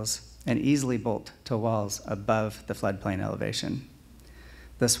utility bills, and easily bolt to walls above the floodplain elevation.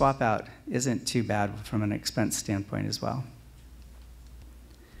 The swap out isn't too bad from an expense standpoint as well.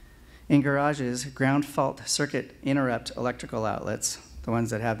 In garages, ground fault circuit interrupt electrical outlets, the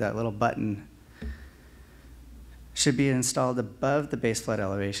ones that have that little button, should be installed above the base flood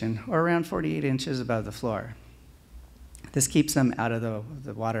elevation or around 48 inches above the floor. This keeps them out of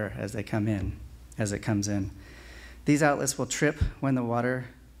the water as it comes in. These outlets will trip when the water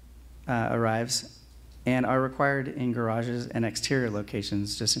arrives and are required in garages and exterior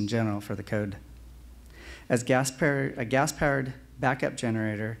locations just in general for the code. A gas-powered backup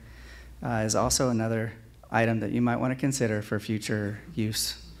generator is also another item that you might want to consider for future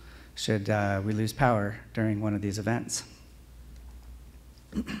use should we lose power during one of these events.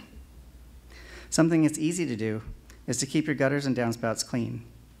 Something that's easy to do is to keep your gutters and downspouts clean.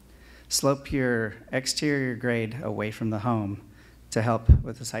 Slope your exterior grade away from the home to help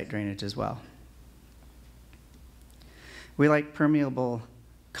with the site drainage as well. We like permeable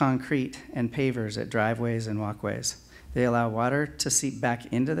concrete and pavers at driveways and walkways. They allow water to seep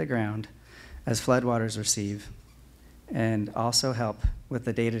back into the ground as floodwaters receive and also help with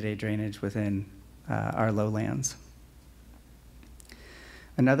the day-to-day drainage within our lowlands.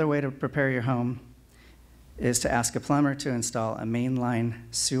 Another way to prepare your home is to ask a plumber to install a mainline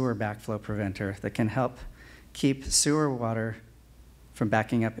sewer backflow preventer that can help keep sewer water from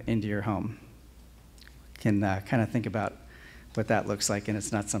backing up into your home. You can kind of think about what that looks like, and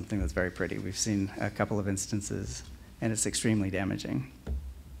it's not something that's very pretty. We've seen a couple of instances, and it's extremely damaging.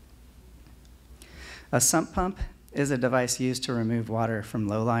 A sump pump is a device used to remove water from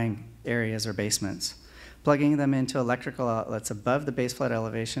low-lying areas or basements. Plugging them into electrical outlets above the base flood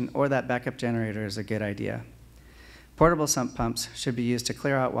elevation or that backup generator is a good idea. Portable sump pumps should be used to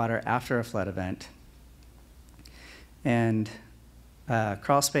clear out water after a flood event. And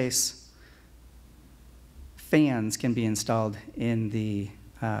crawl space fans can be installed in the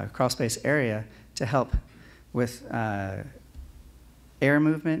crawl space area to help with air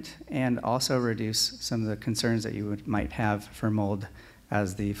movement and also reduce some of the concerns that you might have for mold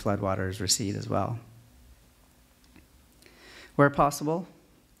as the floodwaters recede as well. Where possible,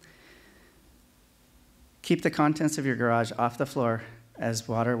 keep the contents of your garage off the floor as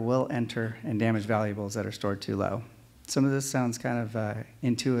water will enter and damage valuables that are stored too low. Some of this sounds kind of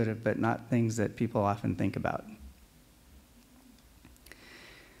intuitive, but not things that people often think about.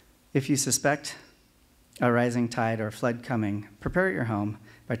 If you suspect a rising tide or flood coming, prepare your home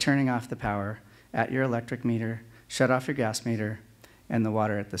by turning off the power at your electric meter, shut off your gas meter, and the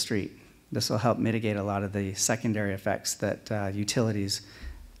water at the street. This will help mitigate a lot of the secondary effects that utilities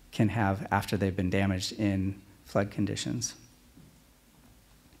can have after they've been damaged in flood conditions.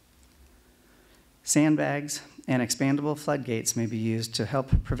 Sandbags and expandable floodgates may be used to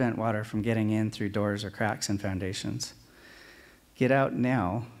help prevent water from getting in through doors or cracks in foundations. Get out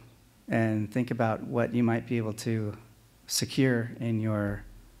now and think about what you might be able to secure in your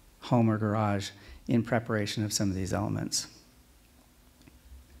home or garage in preparation of some of these elements.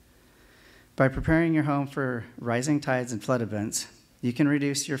 By preparing your home for rising tides and flood events, you can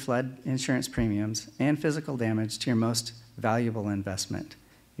reduce your flood insurance premiums and physical damage to your most valuable investment,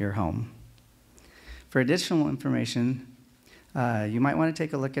 your home. For additional information, you might want to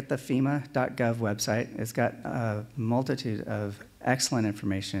take a look at the FEMA.gov website. It's got a multitude of excellent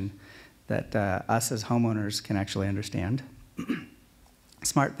information that us as homeowners can actually understand.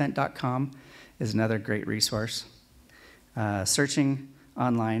 Smartvent.com is another great resource. Searching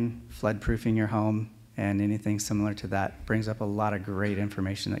online, flood-proofing your home, and anything similar to that brings up a lot of great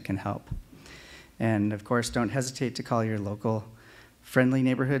information that can help. And of course, don't hesitate to call your local friendly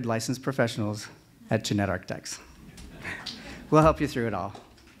neighborhood licensed professionals at Jeannette Architects. We'll help you through it all.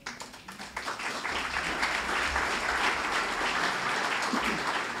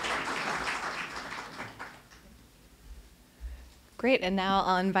 Great, and now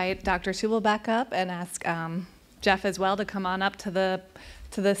I'll invite Dr. Schubel back up and ask Jeff as well to come on up to the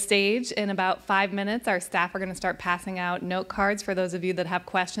stage. In about 5 minutes, our staff are going to start passing out note cards for those of you that have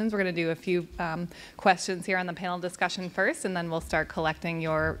questions. We're going to do a few questions here on the panel discussion first, and then we'll start collecting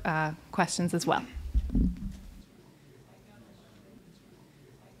your questions as well.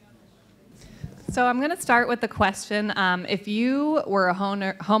 So I'm going to start with the question, if you were a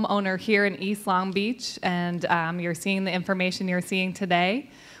homeowner here in East Long Beach and you're seeing the information you're seeing today,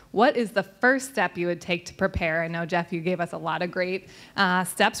 what is the first step you would take to prepare? I know, Jeff, you gave us a lot of great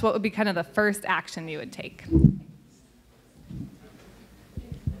steps. What would be kind of the first action you would take?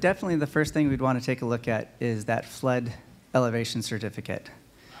 Definitely the first thing we'd want to take a look at is that flood elevation certificate.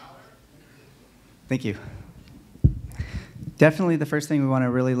 Thank you. Definitely the first thing we want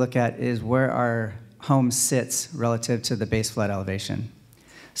to really look at is where our home sits relative to the base flood elevation.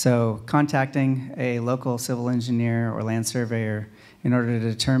 So contacting a local civil engineer or land surveyor in order to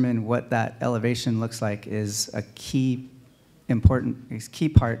determine what that elevation looks like is a key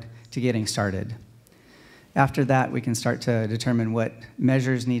part to getting started. After that, we can start to determine what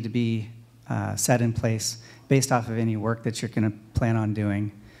measures need to be set in place based off of any work that you're going to plan on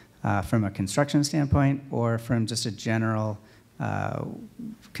doing from a construction standpoint or from just a general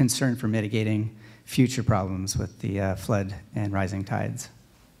concern for mitigating future problems with the flood and rising tides.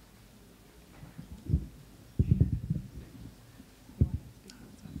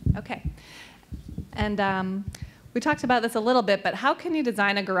 Okay. And we talked about this a little bit, but how can you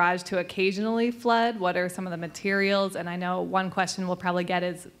design a garage to occasionally flood? What are some of the materials? And I know one question we'll probably get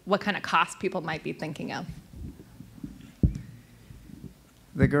is what kind of cost people might be thinking of.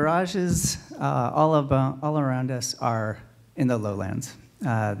 The garages all around us are in the lowlands.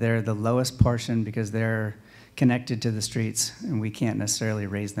 They're the lowest portion because they're connected to the streets, and we can't necessarily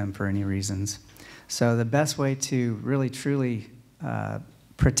raise them for any reasons. So the best way to really truly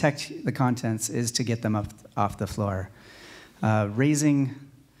protect the contents is to get them up off the floor.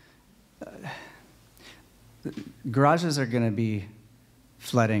 Garages are going to be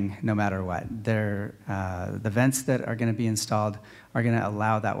flooding no matter what. The vents that are going to be installed are going to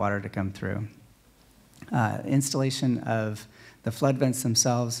allow that water to come through. Installation of the flood vents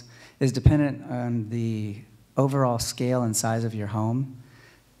themselves is dependent on the overall scale and size of your home.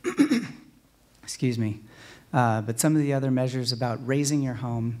 Excuse me. But some of the other measures about raising your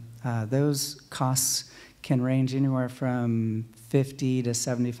home, those costs can range anywhere from $50,000 to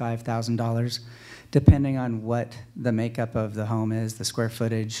 $75,000, depending on what the makeup of the home is, the square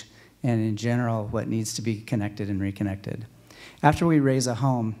footage, and in general, what needs to be connected and reconnected. After we raise a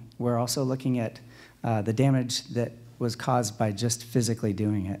home, we're also looking at the damage that was caused by just physically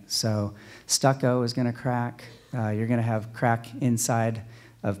doing it. So stucco is going to crack. You're going to have crack inside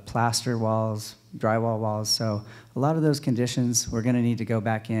of plaster walls, drywall walls. So a lot of those conditions, we're going to need to go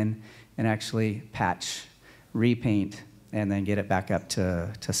back in and actually patch, repaint, and then get it back up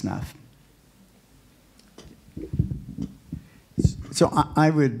to snuff. So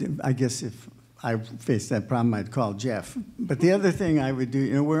I guess if I faced that problem, I'd call Jeff. But the other thing I would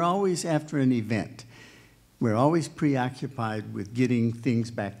do, we're always after an event. We're always preoccupied with getting things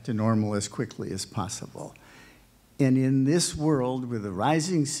back to normal as quickly as possible. And in this world with a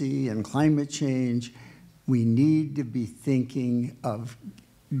rising sea and climate change, we need to be thinking of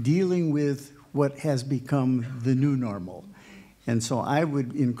dealing with what has become the new normal. And so I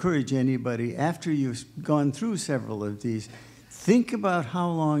would encourage anybody, after you've gone through several of these, think about how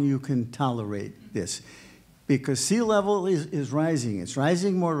long you can tolerate this. Because sea level is rising. It's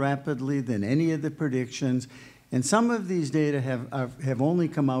rising more rapidly than any of the predictions. And some of these data have only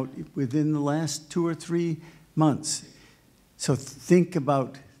come out within the last 2 or 3 months. So think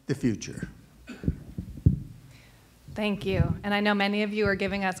about the future. Thank you. And I know many of you are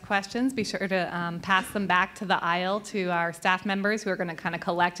giving us questions. Be sure to pass them back to the aisle to our staff members who are going to kind of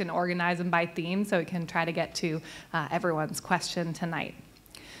collect and organize them by theme so we can try to get to everyone's question tonight.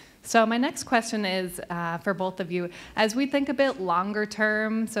 So my next question is for both of you. As we think a bit longer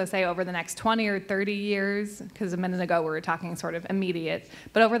term, so say over the next 20 or 30 years, because a minute ago we were talking sort of immediate,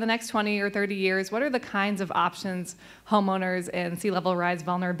 but over the next 20 or 30 years, what are the kinds of options homeowners in sea level rise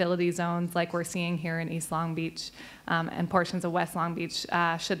vulnerability zones like we're seeing here in East Long Beach and portions of West Long Beach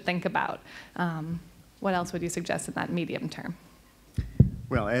should think about? What else would you suggest in that medium term?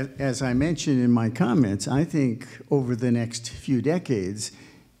 Well, as I mentioned in my comments, I think over the next few decades,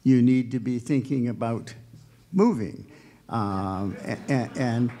 you need to be thinking about moving. That's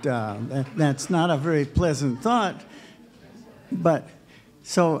not a very pleasant thought, but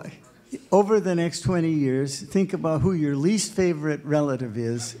so over the next 20 years, think about who your least favorite relative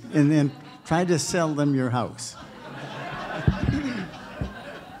is and then try to sell them your house.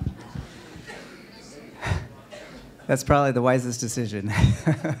 That's probably the wisest decision.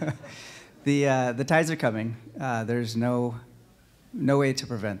 The tides are coming. There's no way to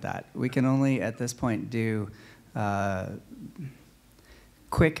prevent that. We can only, at this point, do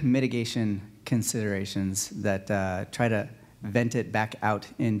quick mitigation considerations that try to vent it back out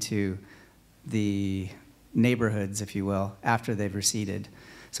into the neighborhoods, if you will, after they've receded.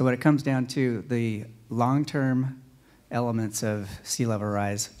 So when it comes down to the long-term elements of sea level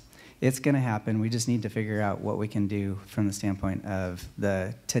rise, it's going to happen. We just need to figure out what we can do from the standpoint of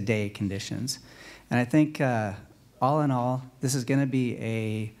the today conditions. And I think all in all, this is going to be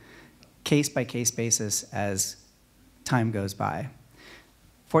a case-by-case basis as time goes by.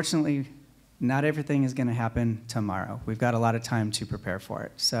 Fortunately, not everything is going to happen tomorrow. We've got a lot of time to prepare for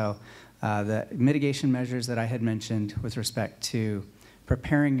it. So the mitigation measures that I had mentioned with respect to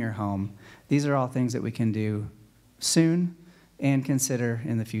preparing your home, these are all things that we can do soon and consider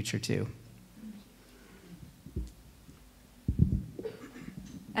in the future too.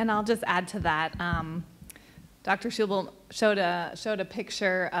 And I'll just add to that. Dr. Schubel showed a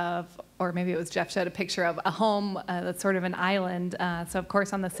picture of, or maybe it was Jeff showed a picture of a home that's sort of an island. So of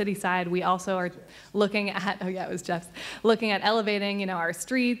course on the city side, we also are looking at, oh yeah, it was Jeff's, looking at elevating, our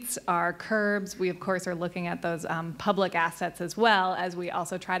streets, our curbs. We of course are looking at those public assets as well as we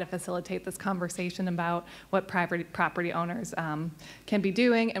also try to facilitate this conversation about what property owners can be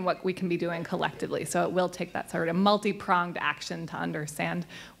doing and what we can be doing collectively. So it will take that sort of multi-pronged action to understand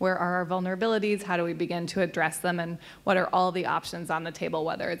where are our vulnerabilities, how do we begin to address them, and what are all the options on the table,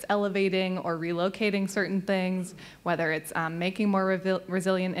 whether it's elevating or relocating certain things, whether it's making more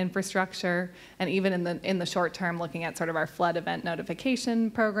resilient infrastructure, and even in the short term, looking at sort of our flood event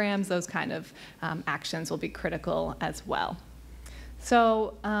notification programs. Those kind of actions will be critical as well.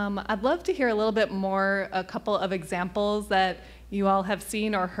 So I'd love to hear a little bit more, a couple of examples that you all have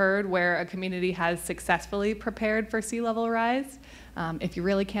seen or heard where a community has successfully prepared for sea level rise. If you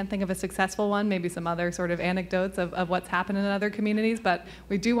really can't think of a successful one, maybe some other sort of anecdotes of what's happened in other communities, but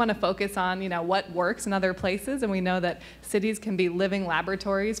we do want to focus on what works in other places, and we know that cities can be living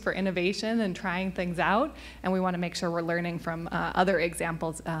laboratories for innovation and trying things out, and we want to make sure we're learning from other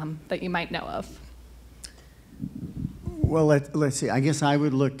examples that you might know of. Well, let's see. I guess I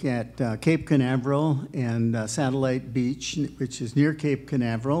would look at Cape Canaveral and Satellite Beach, which is near Cape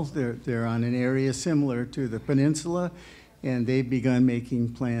Canaveral. They're on an area similar to the peninsula, and they've begun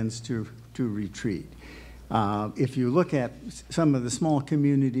making plans to retreat. If you look at some of the small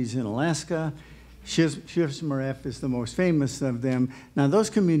communities in Alaska, Shivsmaref is the most famous of them. Now, those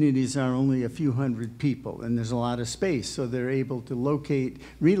communities are only a few hundred people, and there's a lot of space, so they're able to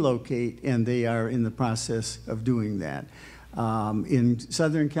relocate, and they are in the process of doing that. In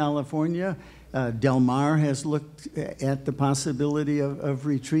Southern California, Del Mar has looked at the possibility of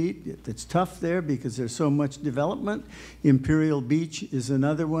retreat. It's tough there because there's so much development. Imperial Beach is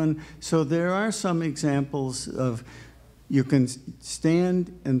another one. So there are some examples of you can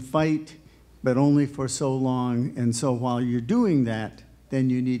stand and fight, but only for so long. And so while you're doing that, then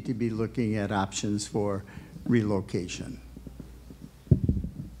you need to be looking at options for relocation.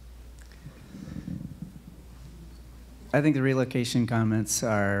 I think the relocation comments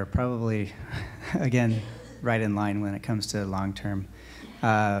are probably, again, right in line when it comes to long-term.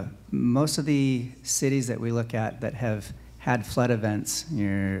 Most of the cities that we look at that have had flood events,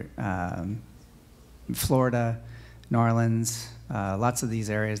 Florida, New Orleans, lots of these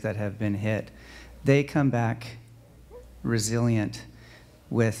areas that have been hit, they come back resilient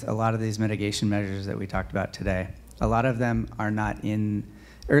with a lot of these mitigation measures that we talked about today. A lot of them are not in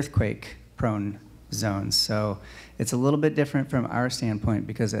earthquake-prone zones. So it's a little bit different from our standpoint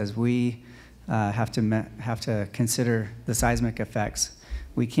because as we have to consider the seismic effects.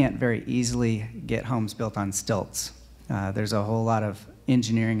 We can't very easily get homes built on stilts. There's a whole lot of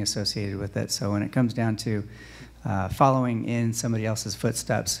engineering associated with it. So when it comes down to following in somebody else's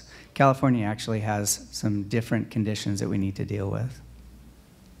footsteps, California actually has some different conditions that we need to deal with.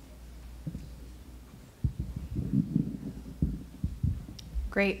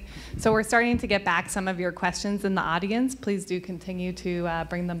 Great. So we're starting to get back some of your questions in the audience. Please do continue to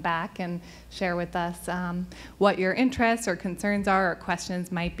bring them back and share with us what your interests or concerns are or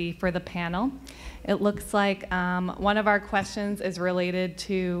questions might be for the panel. It looks like one of our questions is related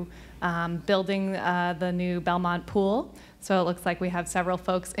to building the new Belmont pool. So it looks like we have several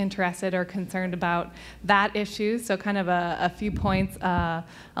folks interested or concerned about that issue. So kind of a few points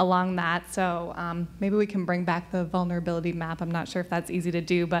along that. So maybe we can bring back the vulnerability map. I'm not sure if that's easy to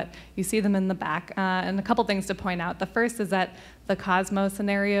do, but you see them in the back. And a couple things to point out. The first is that the Cosmos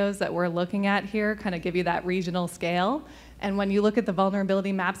scenarios that we're looking at here kind of give you that regional scale. And when you look at the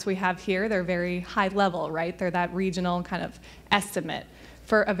vulnerability maps we have here, they're very high level, right? They're that regional kind of estimate.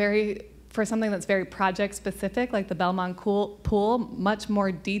 For something that's very project specific, like the Belmont pool, much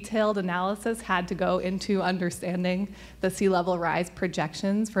more detailed analysis had to go into understanding the sea level rise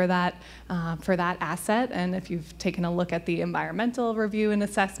projections for that asset. And if you've taken a look at the environmental review and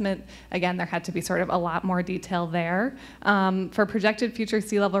assessment, again, there had to be sort of a lot more detail there. For projected future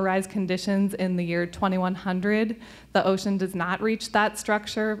sea level rise conditions in the year 2100, the ocean does not reach that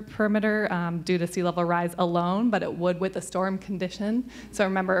structure perimeter due to sea level rise alone, but it would with a storm condition. So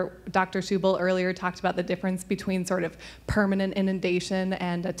remember, Dr. Schubel earlier talked about the difference between sort of permanent inundation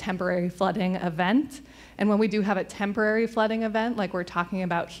and a temporary flooding event. And when we do have a temporary flooding event, like we're talking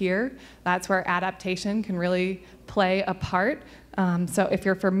about here, that's where adaptation can really play a part. So if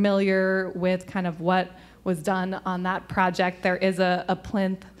you're familiar with kind of what was done on that project, there is a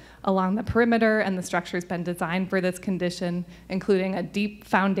plinth along the perimeter, and the structure's been designed for this condition, including a deep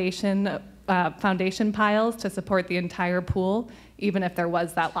foundation piles to support the entire pool, even if there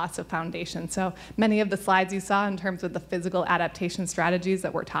was that loss of foundation. So many of the slides you saw in terms of the physical adaptation strategies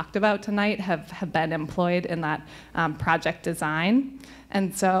that were talked about tonight have been employed in that project design.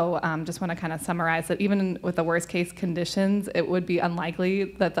 And so just want to kind of summarize that even with the worst case conditions, it would be unlikely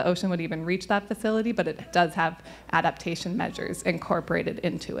that the ocean would even reach that facility, but it does have adaptation measures incorporated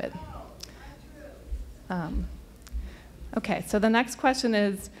into it. Okay, so the next question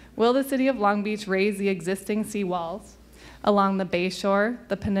is, will the city of Long Beach raise the existing seawalls along the bay shore,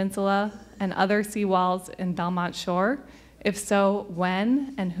 the peninsula, and other seawalls in Belmont Shore? If so,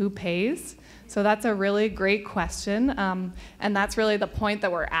 when and who pays? So that's a really great question, and that's really the point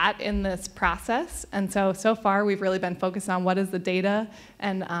that we're at in this process. And so far we've really been focused on what does the data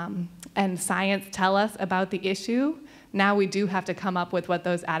and science tell us about the issue. Now we do have to come up with what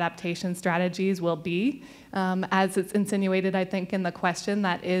those adaptation strategies will be. As it's insinuated, I think, in the question,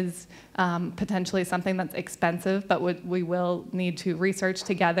 that is potentially something that's expensive, but we will need to research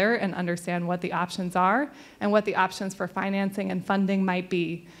together and understand what the options are and what the options for financing and funding might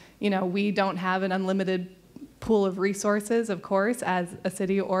be. You know, we don't have an unlimited pool of resources, of course, as a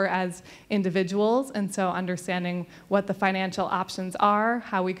city or as individuals, and so understanding what the financial options are,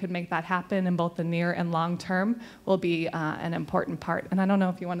 how we could make that happen in both the near and long term will be an important part. And I don't know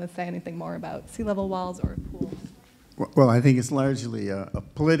if you want to say anything more about sea level walls or pools. Well, I think it's largely a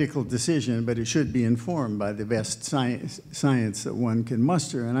political decision, but it should be informed by the best science that one can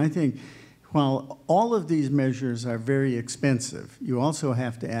muster. And I think while all of these measures are very expensive, you also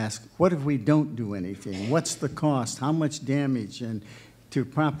have to ask, what if we don't do anything? What's the cost? How much damage to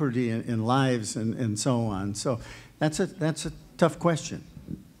property and lives and so on? So that's a tough question.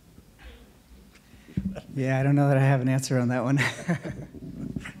 Yeah, I don't know that I have an answer on that one.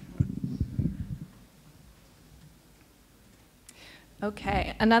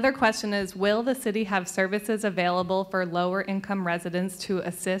 Okay, another question is, will the city have services available for lower income residents to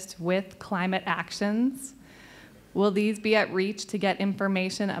assist with climate actions? Will these be at reach to get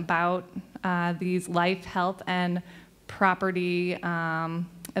information about these life, health, and property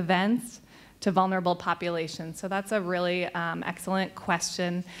events to vulnerable populations? So that's a really excellent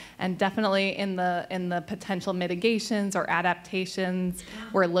question, and definitely in the potential mitigations or adaptations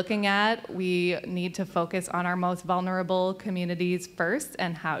we're looking at, we need to focus on our most vulnerable communities first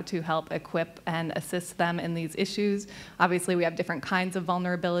and how to help equip and assist them in these issues. Obviously, we have different kinds of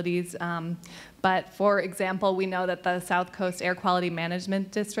vulnerabilities. But for example, we know that the South Coast Air Quality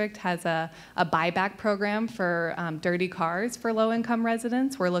Management District has a buyback program for dirty cars for low-income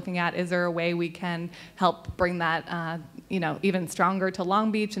residents. We're looking at, is there a way we can help bring that even stronger to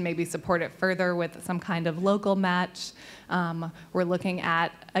Long Beach and maybe support it further with some kind of local match. We're looking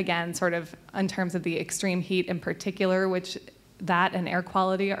at, again, sort of in terms of the extreme heat in particular, which that and air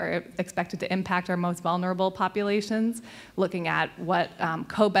quality are expected to impact our most vulnerable populations, looking at what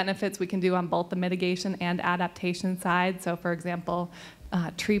co-benefits we can do on both the mitigation and adaptation side. So for example,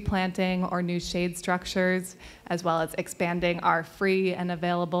 tree planting or new shade structures, as well as expanding our free and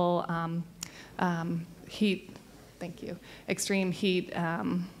available extreme heat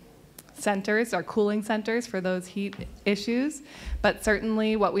centers or cooling centers for those heat issues. But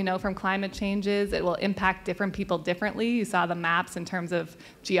certainly what we know from climate change is it will impact different people differently. You saw the maps in terms of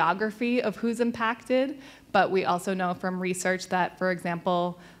geography of who's impacted, but we also know from research that, for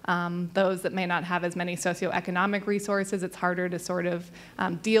example, those that may not have as many socioeconomic resources, it's harder to sort of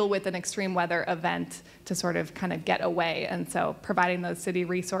deal with an extreme weather event to sort of kind of get away. And so providing those city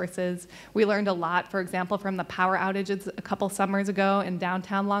resources. We learned a lot, for example, from the power outages a couple summers ago in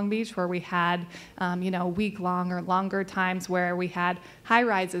downtown Long Beach, where we had week-long or longer times where we had high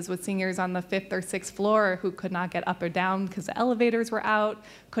rises with seniors on the 5th or 6th floor who could not get up or down because the elevators were out,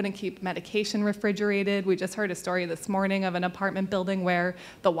 couldn't keep medication refrigerated. We just heard a story this morning of an apartment building where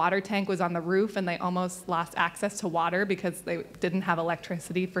the water tank was on the roof and they almost lost access to water because they didn't have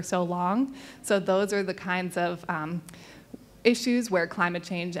electricity for so long. So those are the kinds of issues where climate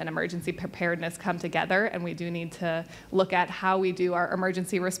change and emergency preparedness come together, and we do need to look at how we do our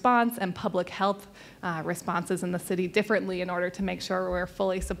emergency response and public health responses in the city differently in order to make sure we're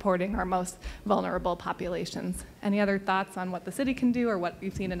fully supporting our most vulnerable populations. Any other thoughts on what the city can do or what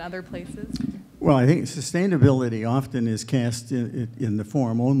you've seen in other places? Well, I think sustainability often is cast in the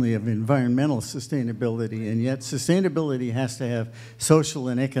form only of environmental sustainability, and yet sustainability has to have social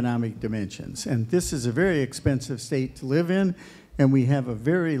and economic dimensions. And this is a very expensive state to live in, and we have a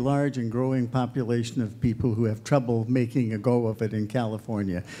very large and growing population of people who have trouble making a go of it in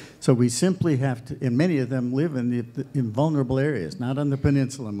California. So we simply have to, and many of them live in vulnerable areas, not on the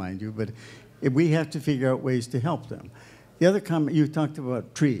peninsula, mind you, but we have to figure out ways to help them. The other comment, you talked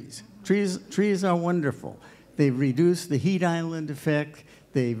about trees. Trees are wonderful. They reduce the heat island effect.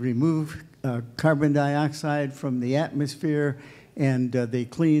 They remove carbon dioxide from the atmosphere, and they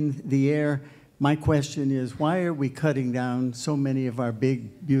clean the air. My question is, why are we cutting down so many of our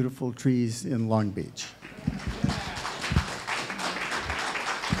big, beautiful trees in Long Beach?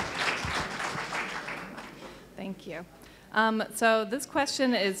 Thank you. So this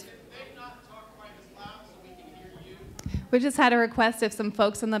question is... We just had a request if some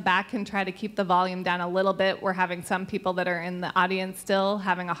folks in the back can try to keep the volume down a little bit. We're having some people that are in the audience still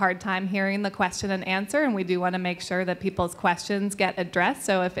having a hard time hearing the question and answer, and we do want to make sure that people's questions get addressed.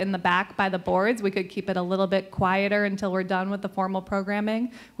 So if in the back by the boards we could keep it a little bit quieter until we're done with the formal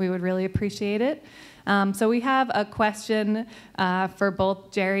programming, we would really appreciate it. So we have a question for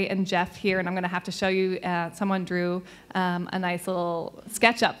both Jerry and Jeff here, and I'm going to have to show you, someone drew a nice little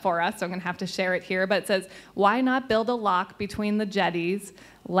sketch up for us, so I'm going to have to share it here, but it says, why not build a lock between the jetties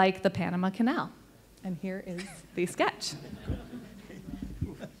like the Panama Canal? And here is the sketch.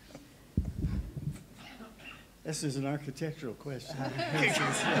 This is an architectural question.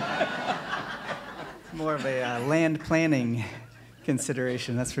 More of a land planning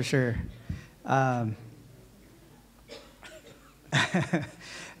consideration, that's for sure. Not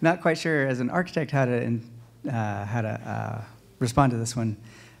quite sure as an architect how to respond to this one,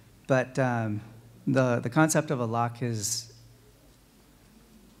 but the concept of a lock is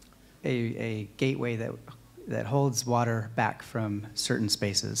a gateway that holds water back from certain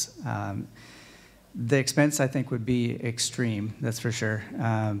spaces. The expense, I think, would be extreme, that's for sure,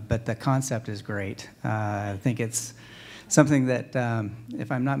 but the concept is great. I think it's something that,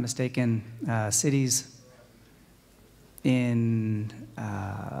 if I'm not mistaken, cities in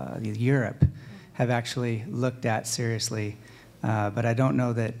Europe have actually looked at seriously, but I don't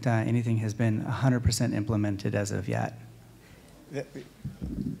know that anything has been 100% implemented as of yet.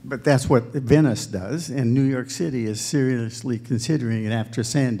 But that's what Venice does, and New York City is seriously considering it after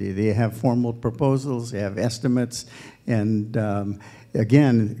Sandy. They have formal proposals, they have estimates, and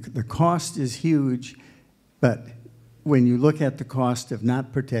again, the cost is huge, but when you look at the cost of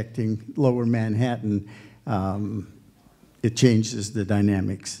not protecting Lower Manhattan, it changes the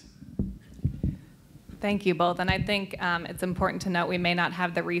dynamics. Thank you both. And I think it's important to note we may not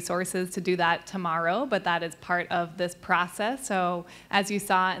have the resources to do that tomorrow, but that is part of this process. So as you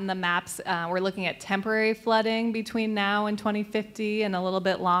saw in the maps, we're looking at temporary flooding between now and 2050 and a little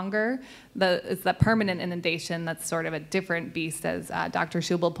bit longer. It's the permanent inundation that's sort of a different beast, as Dr.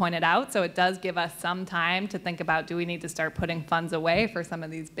 Schubel pointed out. So it does give us some time to think about, do we need to start putting funds away for some of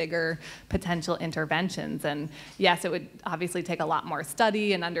these bigger potential interventions? And yes, it would obviously take a lot more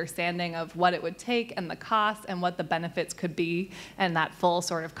study and understanding of what it would take and the costs and what the benefits could be, and that full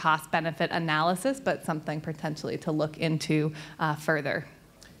sort of cost-benefit analysis, but something potentially to look into further.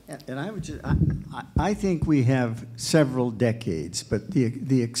 And I think we have several decades, but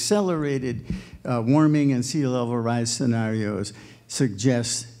the accelerated warming and sea level rise scenarios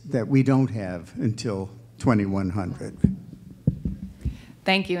suggest that we don't have until 2100.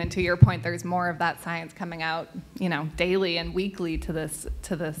 Thank you. And to your point, there's more of that science coming out, daily and weekly to this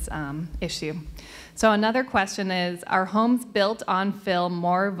issue. So another question is: are homes built on fill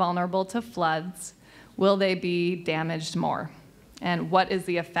more vulnerable to floods? Will they be damaged more? And what is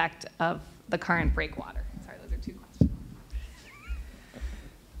the effect of the current breakwater? Sorry, those are two questions.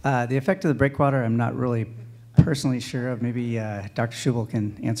 The effect of the breakwater, I'm not really personally sure of. Maybe Dr. Schubel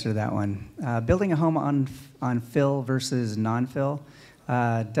can answer that one. Building a home on fill versus non-fill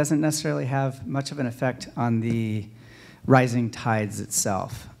doesn't necessarily have much of an effect on the rising tides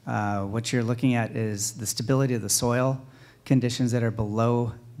itself. What you're looking at is the stability of the soil, conditions that are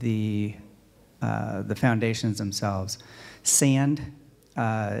below the foundations themselves. Sand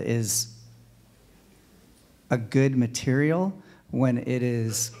is a good material when it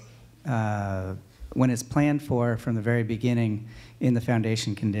is when it's planned for from the very beginning in the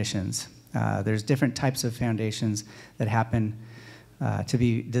foundation conditions. There's different types of foundations that happen to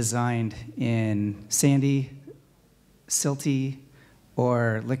be designed in sandy, silty,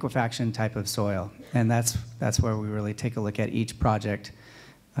 or liquefaction type of soil, and that's where we really take a look at each project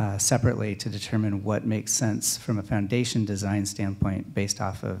separately to determine what makes sense from a foundation design standpoint based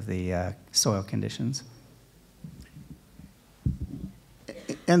off of the soil conditions.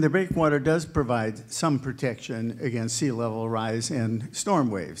 And the breakwater does provide some protection against sea level rise and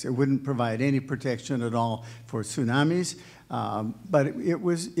storm waves. It wouldn't provide any protection at all for tsunamis, but it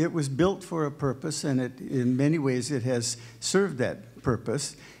was built for a purpose, and in many ways it has served that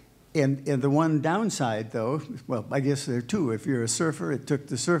purpose. And the one downside, though, well, I guess there are two. If you're a surfer, it took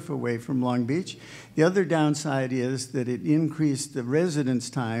the surf away from Long Beach. The other downside is that it increased the residence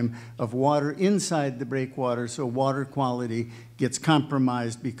time of water inside the breakwater, so water quality gets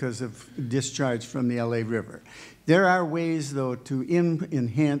compromised because of discharge from the LA River. There are ways, though, to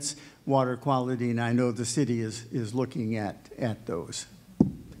enhance water quality, and I know the city is looking at those.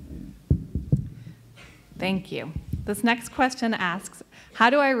 Thank you. This next question asks, how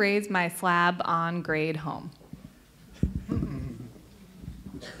do I raise my slab on grade home?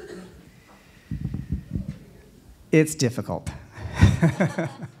 It's difficult.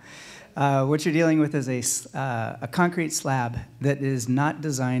 What you're dealing with is a concrete slab that is not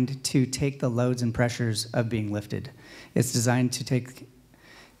designed to take the loads and pressures of being lifted. It's designed to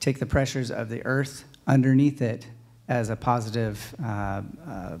take the pressures of the earth underneath it as a positive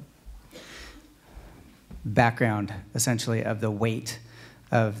background, essentially, of the weight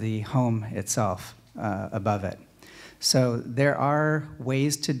of the home itself above it. So there are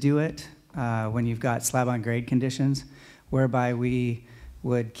ways to do it when you've got slab on grade conditions, whereby we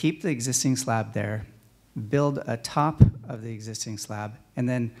would keep the existing slab there, build a top of the existing slab, and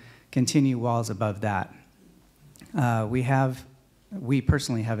then continue walls above that. We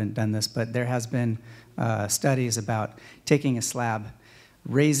personally haven't done this, but there has been studies about taking a slab,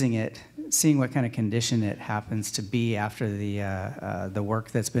 raising it, seeing what kind of condition it happens to be after the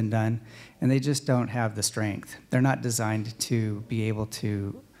work that's been done, and they just don't have the strength. They're not designed to be able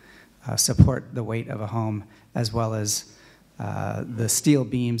to support the weight of a home, as well as the steel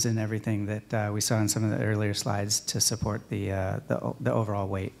beams and everything that we saw in some of the earlier slides to support the overall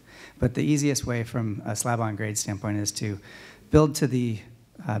weight. But the easiest way from a slab on grade standpoint is to build to the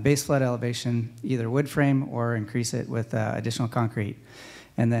base flood elevation, either wood frame or increase it with additional concrete,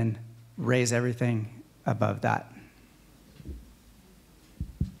 and then raise everything above that.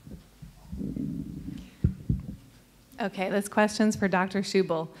 Okay, this question's for Dr.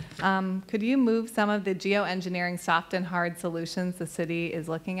 Schubel. Could you move some of the geoengineering soft and hard solutions the city is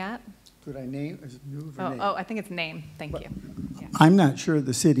looking at? Could I name? Is it move or name? Oh, I think it's name. Thank you. Yeah. I'm not sure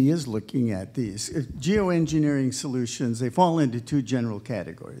the city is looking at these. Geoengineering solutions, they fall into two general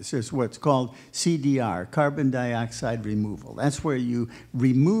categories. There's what's called CDR, carbon dioxide removal. That's where you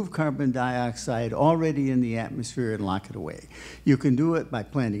remove carbon dioxide already in the atmosphere and lock it away. You can do it by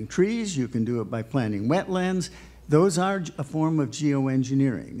planting trees. You can do it by planting wetlands. Those are a form of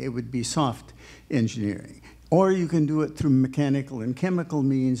geoengineering. It would be soft engineering. Or you can do it through mechanical and chemical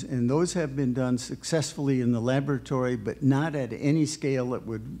means, and those have been done successfully in the laboratory, but not at any scale that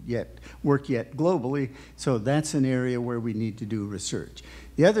would work yet globally. So that's an area where we need to do research.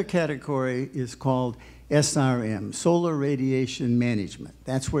 The other category is called SRM, solar radiation management.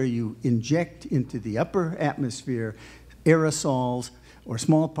 That's where you inject into the upper atmosphere aerosols or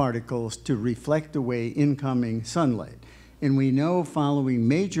small particles to reflect away incoming sunlight. And we know following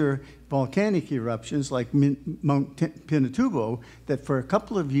major volcanic eruptions like Mount Pinatubo that for a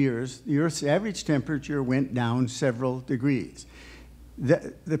couple of years, the Earth's average temperature went down several degrees.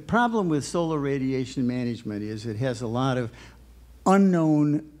 The problem with solar radiation management is it has a lot of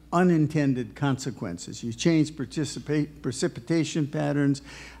unknown, unintended consequences. You change precipitation patterns.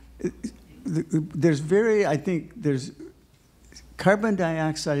 Carbon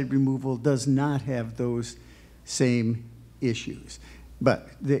dioxide removal does not have those same issues. But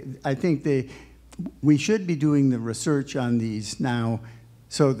I think we should be doing the research on these now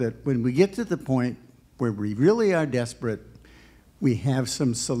so that when we get to the point where we really are desperate, we have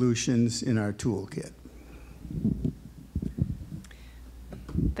some solutions in our toolkit.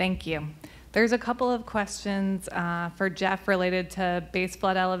 Thank you. There's a couple of questions for Jeff related to base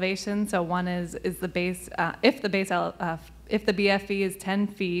flood elevation. So one is the base, if the BFE is 10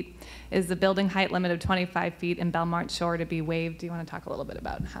 feet, is the building height limit of 25 feet in Belmont Shore to be waived? Do you want to talk a little bit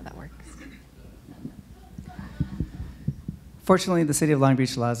about how that works? Fortunately, the city of Long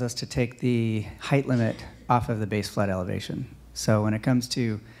Beach allows us to take the height limit off of the base flood elevation. So when it comes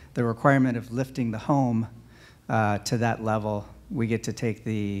to the requirement of lifting the home to that level, we get to take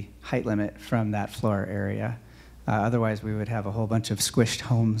the height limit from that floor area. Otherwise, we would have a whole bunch of squished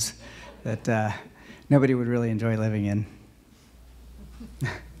homes that nobody would really enjoy living in.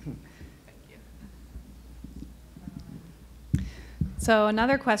 So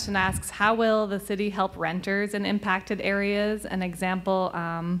another question asks, how will the city help renters in impacted areas? An example,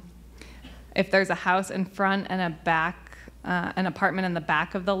 if there's a house in front and an apartment in the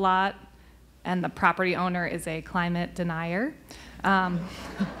back of the lot, and the property owner is a climate denier.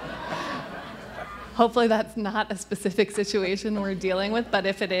 Hopefully that's not a specific situation we're dealing with, but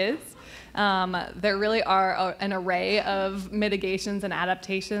if it is, there really are an array of mitigations and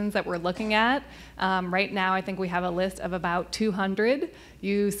adaptations that we're looking at. Right now, I think we have a list of about 200.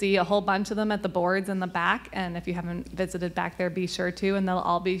 You see a whole bunch of them at the boards in the back, and if you haven't visited back there, be sure to, and they'll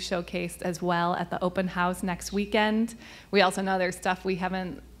all be showcased as well at the open house next weekend. We also know there's stuff we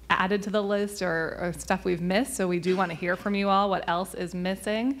haven't added to the list or stuff we've missed, so we do want to hear from you all what else is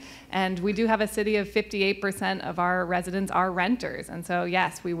missing. And we do have a city of 58% of our residents are renters, and so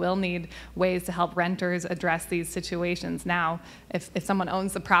yes, we will need ways to help renters address these situations. Now, if someone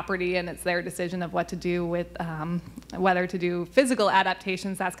owns the property and it's their decision of what to do with whether to do physical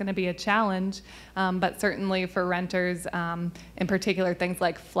adaptations, that's going to be a challenge, but certainly for renters, in particular things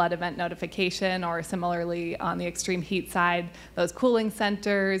like flood event notification, or similarly on the extreme heat side, those cooling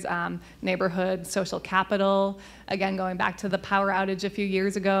centers, neighborhood social capital. Again, going back to the power outage a few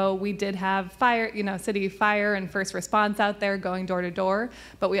years ago, we did have fire, city fire and first response out there going door to door,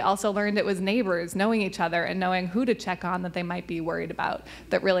 but we also learned it was neighbors knowing each other and knowing who to check on that they might be worried about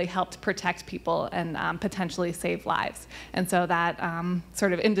that really helped protect people and potentially save lives. And so that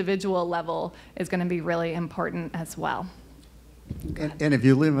sort of individual level is going to be really important as well. And if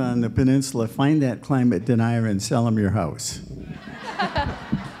you live on the peninsula, find that climate denier and sell them your house.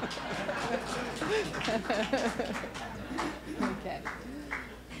 Okay.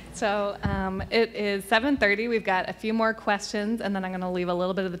 So it is 7:30. We've got a few more questions, and then I'm going to leave a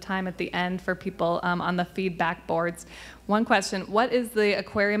little bit of the time at the end for people on the feedback boards. One question, what is the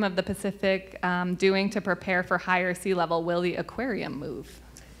Aquarium of the Pacific doing to prepare for higher sea level? Will the aquarium move?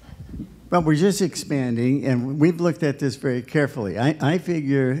 Well, we're just expanding, and we've looked at this very carefully. I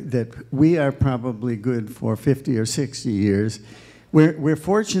figure that we are probably good for 50 or 60 years. We're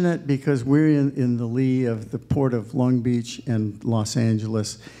fortunate because we're in the lee of the port of Long Beach and Los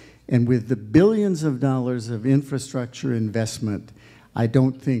Angeles, and with the billions of dollars of infrastructure investment, I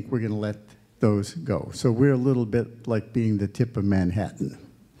don't think we're going to let those go. So we're a little bit like being the tip of Manhattan.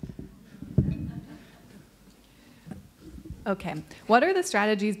 Okay. What are the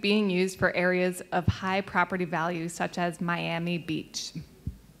strategies being used for areas of high property value, such as Miami Beach?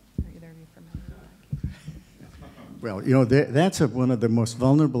 Well, you know, that's one of the most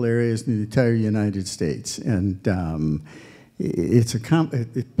vulnerable areas in the entire United States, and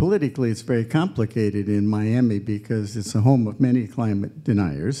politically it's very complicated in Miami because it's the home of many climate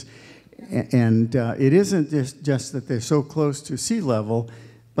deniers, and it isn't just that they're so close to sea level,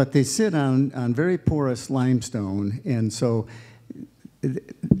 but they sit on very porous limestone, and so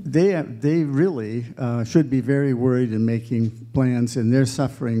they really should be very worried in making plans, and they're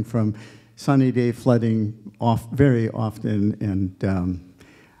suffering from sunny day flooding very often, and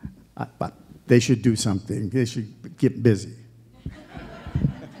but they should do something. They should get busy.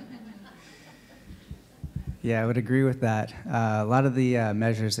 Yeah, I would agree with that. A lot of the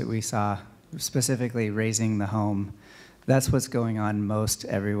measures that we saw, specifically raising the home, that's what's going on most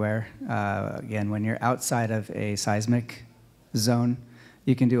everywhere. Again, when you're outside of a seismic zone,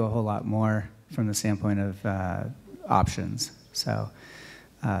 you can do a whole lot more from the standpoint of options. So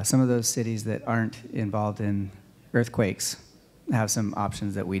some of those cities that aren't involved in earthquakes have some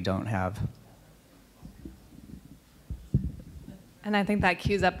options that we don't have. And I think that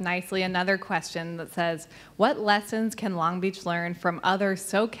cues up nicely another question that says, what lessons can Long Beach learn from other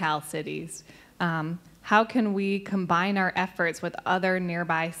SoCal cities? How can we combine our efforts with other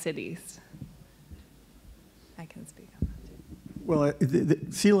nearby cities? I can speak on that too. Well, the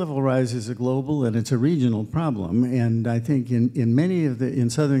sea level rise is a global and it's a regional problem, and I think in many of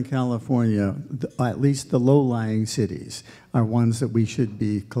in Southern California, at least the low-lying cities are ones that we should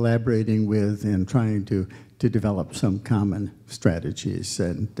be collaborating with and trying to develop some common strategies.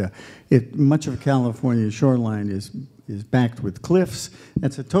 And much of California's shoreline is backed with cliffs.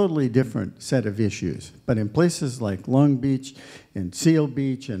 That's a totally different set of issues. But in places like Long Beach and Seal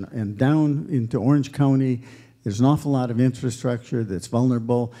Beach and down into Orange County, there's an awful lot of infrastructure that's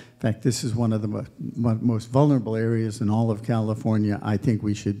vulnerable. In fact, this is one of the most vulnerable areas in all of California. I think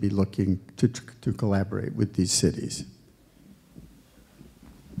we should be looking to collaborate with these cities.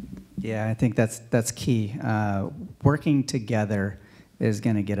 Yeah, I think that's key. Working together is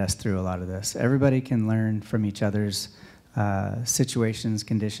going to get us through a lot of this. Everybody can learn from each other's situations,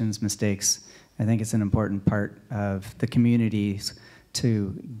 conditions, mistakes. I think it's an important part of the communities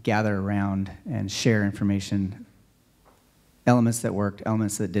to gather around and share information, elements that worked,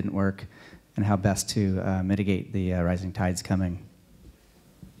 elements that didn't work, and how best to mitigate the rising tides coming.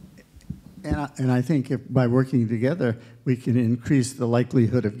 And I think by working together, we can increase the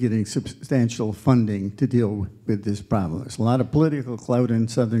likelihood of getting substantial funding to deal with this problem. There's a lot of political clout in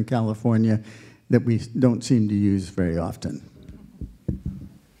Southern California that we don't seem to use very often.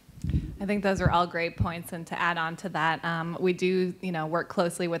 I think those are all great points, and to add on to that, we do, work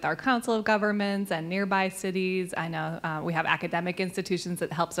closely with our Council of Governments and nearby cities. I know we have academic institutions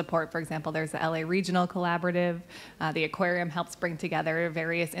that help support. For example, there's the LA Regional Collaborative. The Aquarium helps bring together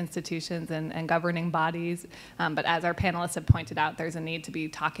various institutions and governing bodies. But as our panelists have pointed out, there's a need to be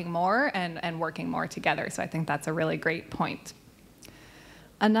talking more and working more together. So I think that's a really great point.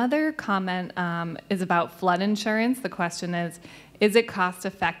 Another comment is about flood insurance. The question is it cost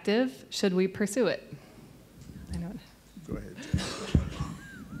effective? Should we pursue it? I know. Go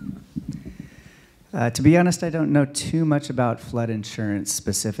ahead. To be honest, I don't know too much about flood insurance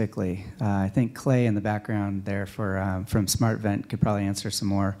specifically. I think Clay in the background there from SmartVent could probably answer some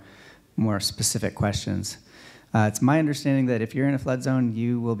more specific questions. It's my understanding that if you're in a flood zone,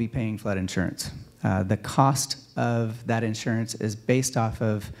 you will be paying flood insurance. The cost of that insurance is based off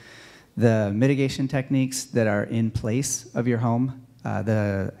of the mitigation techniques that are in place of your home,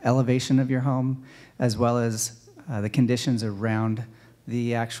 the elevation of your home, as well as the conditions around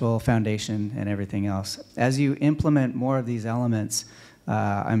the actual foundation and everything else. As you implement more of these elements,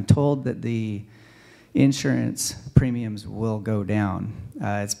 I'm told that the insurance premiums will go down.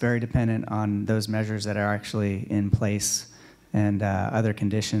 It's very dependent on those measures that are actually in place and other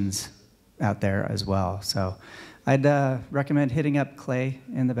conditions out there as well. So I'd recommend hitting up Clay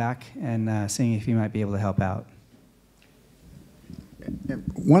in the back and seeing if he might be able to help out.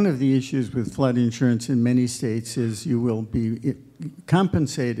 One of the issues with flood insurance in many states is you will be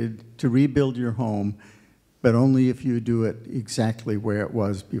compensated to rebuild your home, but only if you do it exactly where it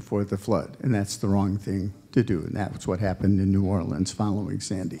was before the flood. And that's the wrong thing to do. And that's what happened in New Orleans following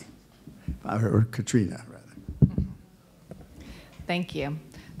Sandy, or Katrina, rather. Thank you.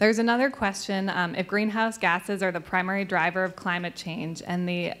 There's another question. If greenhouse gases are the primary driver of climate change and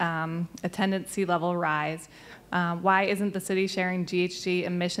the attendant sea level rise, why isn't the city sharing GHG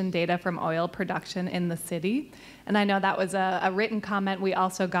emission data from oil production in the city? And I know that was a written comment we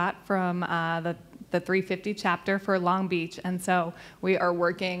also got from the 350 chapter for Long Beach. And so we are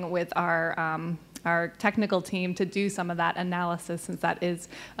working with our our technical team to do some of that analysis, since that is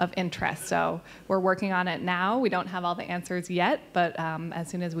of interest. So we're working on it now. We don't have all the answers yet, but as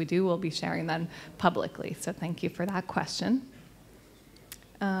soon as we do, we'll be sharing them publicly. So thank you for that question.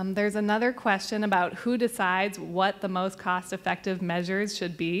 There's another question about who decides what the most cost-effective measures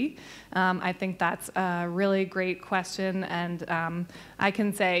should be. I think that's a really great question, and I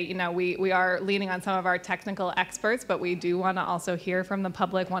can say, you know, we are leaning on some of our technical experts, but we do want to also hear from the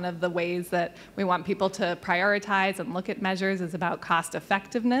public. One of the ways that we want people to prioritize and look at measures is about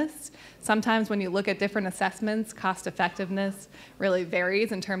cost-effectiveness. Sometimes when you look at different assessments, cost-effectiveness really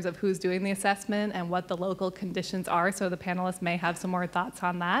varies in terms of who's doing the assessment and what the local conditions are, so the panelists may have some more thoughts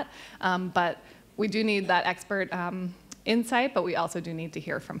on that. But we do need that expert insight, but we also do need to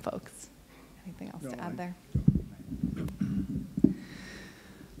hear from folks. Anything else to add there?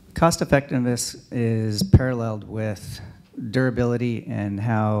 Cost effectiveness is paralleled with durability and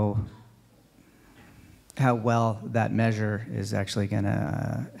how well that measure is actually going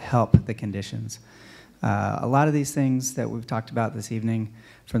to help the conditions. A lot of these things that we've talked about this evening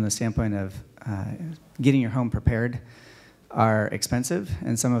from the standpoint of getting your home prepared are expensive,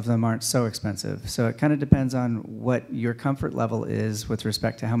 and some of them aren't so expensive. So it kind of depends on what your comfort level is with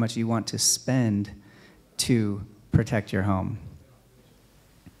respect to how much you want to spend to protect your home.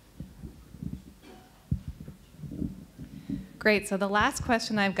 Great. So the last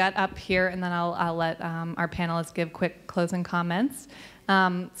question I've got up here, and then I'll let our panelists give quick closing comments.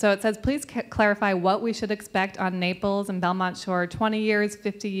 So it says, please clarify what we should expect on Naples and Belmont Shore 20 years,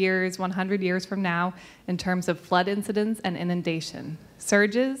 50 years, 100 years from now in terms of flood incidents and inundation,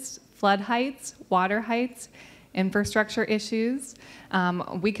 surges, flood heights, water heights, infrastructure issues.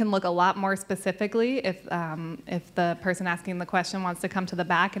 We can look a lot more specifically if the person asking the question wants to come to the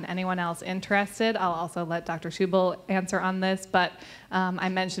back, and anyone else interested. I'll also let Dr. Schubel answer on this, but I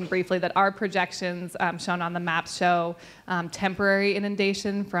mentioned briefly that our projections shown on the maps show temporary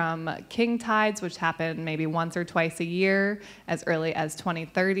inundation from king tides, which happen maybe once or twice a year as early as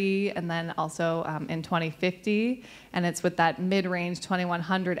 2030, and then also in 2050. And it's with that mid-range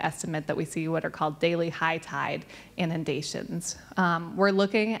 2100 estimate that we see what are called daily high tide inundations. We're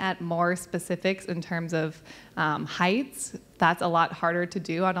looking at more specifics in terms of heights. That's a lot harder to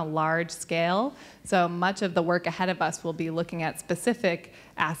do on a large scale. So much of the work ahead of us will be looking at specific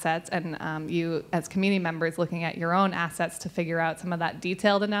assets, and you as community members looking at your own assets to figure out some of that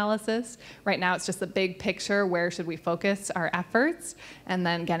detailed analysis. Right now it's just a big picture, where should we focus our efforts, and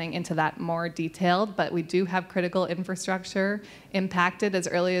then getting into that more detailed. But we do have critical infrastructure impacted as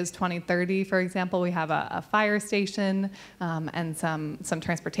early as 2030. For example, we have a fire station and some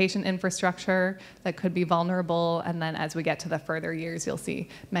transportation infrastructure that could be vulnerable. And then as we get to the further years, you'll see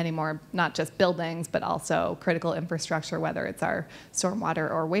many more, not just buildings, but also critical infrastructure, whether it's our stormwater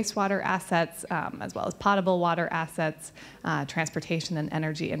or wastewater assets, as well as potable water assets, transportation and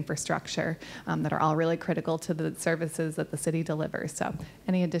energy infrastructure that are all really critical to the services that the city delivers. So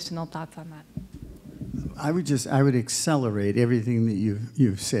any additional thoughts on that? I would accelerate everything that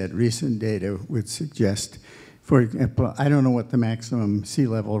you've said. Recent data would suggest, for example, I don't know what the maximum sea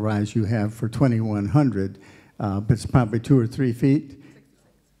level rise you have for 2100, but it's probably 2 or 3 feet.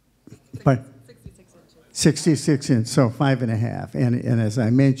 66 inches, so 5.5. And as I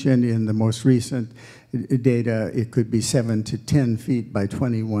mentioned in the most recent data, it could be 7 to 10 feet by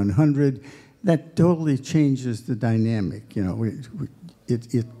 2100. That totally changes the dynamic. You know,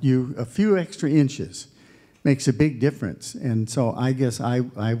 a few extra inches makes a big difference. And so I guess I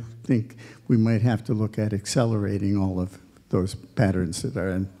think we might have to look at accelerating all of those patterns that are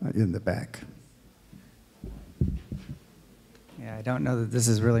in the back. Yeah, I don't know that this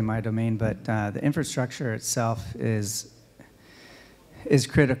is really my domain, but the infrastructure itself is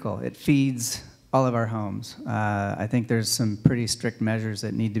critical. It feeds all of our homes. I think there's some pretty strict measures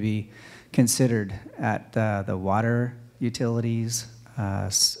that need to be considered at the water utilities,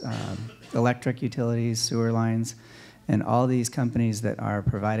 electric utilities, sewer lines, and all these companies that are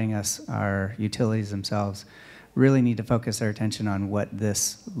providing us our utilities themselves really need to focus their attention on what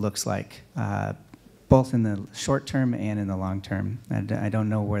this looks like, both in the short term and in the long term. And I don't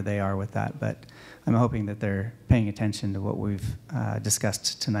know where they are with that, but I'm hoping that they're paying attention to what we've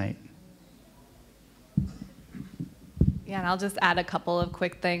discussed tonight. Yeah, and I'll just add a couple of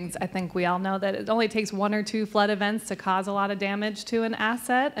quick things. I think we all know that it only takes 1 or 2 flood events to cause a lot of damage to an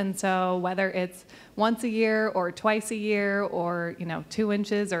asset. And so whether it's once a year or twice a year or 2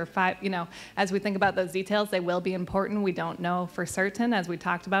 inches or 5, as we think about those details, they will be important. We don't know for certain. As we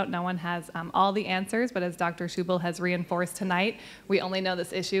talked about, no one has all the answers, but as Dr. Schubel has reinforced tonight, we only know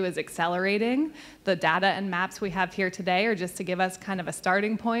this issue is accelerating. The data and maps we have here today are just to give us kind of a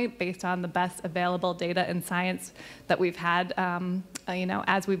starting point based on the best available data and science that we've had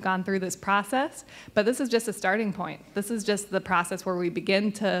as we've gone through this process. But this is just a starting point. This is just the process where we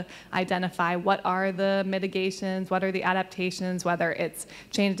begin to identify what are the mitigations, what are the adaptations, whether it's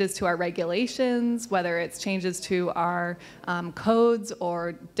changes to our regulations, whether it's changes to our codes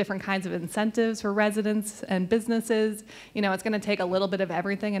or different kinds of incentives for residents and businesses. It's going to take a little bit of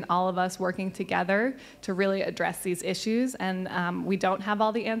everything and all of us working together to really address these issues. And we don't have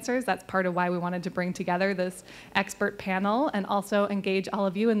all the answers. That's part of why we wanted to bring together this expert panel and also engage all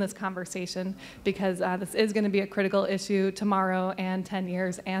of you in this conversation, because this is going to be a critical issue tomorrow and 10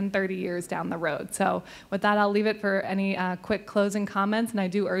 years and 30 years down the road. So with that, I'll leave it for any quick closing comments. And I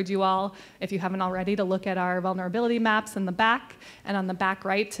do urge you all, if you haven't already, to look at our vulnerability maps in the back and on the back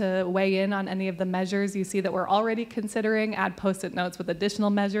right to weigh in on any of the measures you see that we're already considering. Add Post-it notes with additional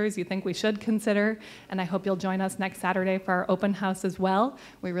measures you think we should consider. And I hope you'll join us next Saturday for our open house as well.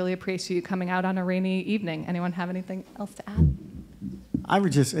 We really appreciate you coming out on a rainy evening. Anyone have anything else to add? I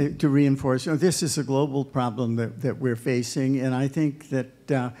would just to reinforce, this is a global problem that we're facing, and I think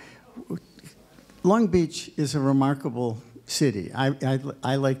that Long Beach is a remarkable city.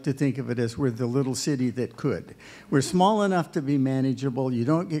 I like to think of it as we're the little city that could. We're small enough to be manageable. You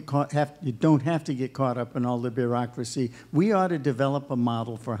don't have to get caught up in all the bureaucracy. We ought to develop a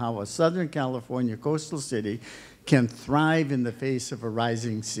model for how a Southern California coastal city can thrive in the face of a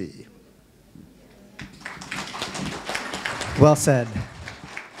rising sea. Well said.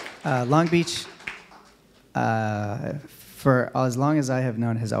 Long Beach, for as long as I have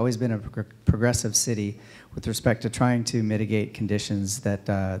known, has always been a progressive city with respect to trying to mitigate conditions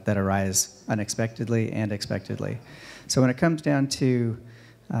that arise unexpectedly and expectedly. So when it comes down to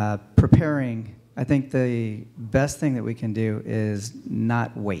preparing, I think the best thing that we can do is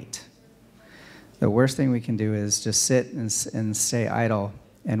not wait. The worst thing we can do is just sit and stay idle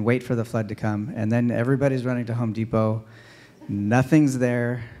and wait for the flood to come, and then everybody's running to Home Depot, nothing's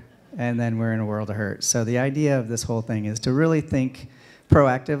there, and then we're in a world of hurt. So the idea of this whole thing is to really think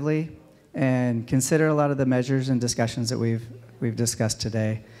proactively and consider a lot of the measures and discussions that we've discussed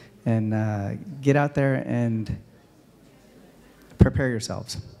today, and get out there and prepare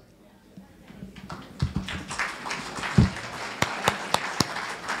yourselves.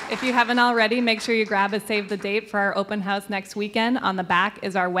 If you haven't already, make sure you grab a save the date for our open house next weekend. On the back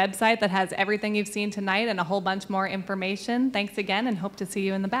is our website that has everything you've seen tonight and a whole bunch more information. Thanks again, and hope to see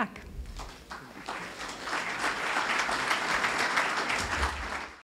you in the back.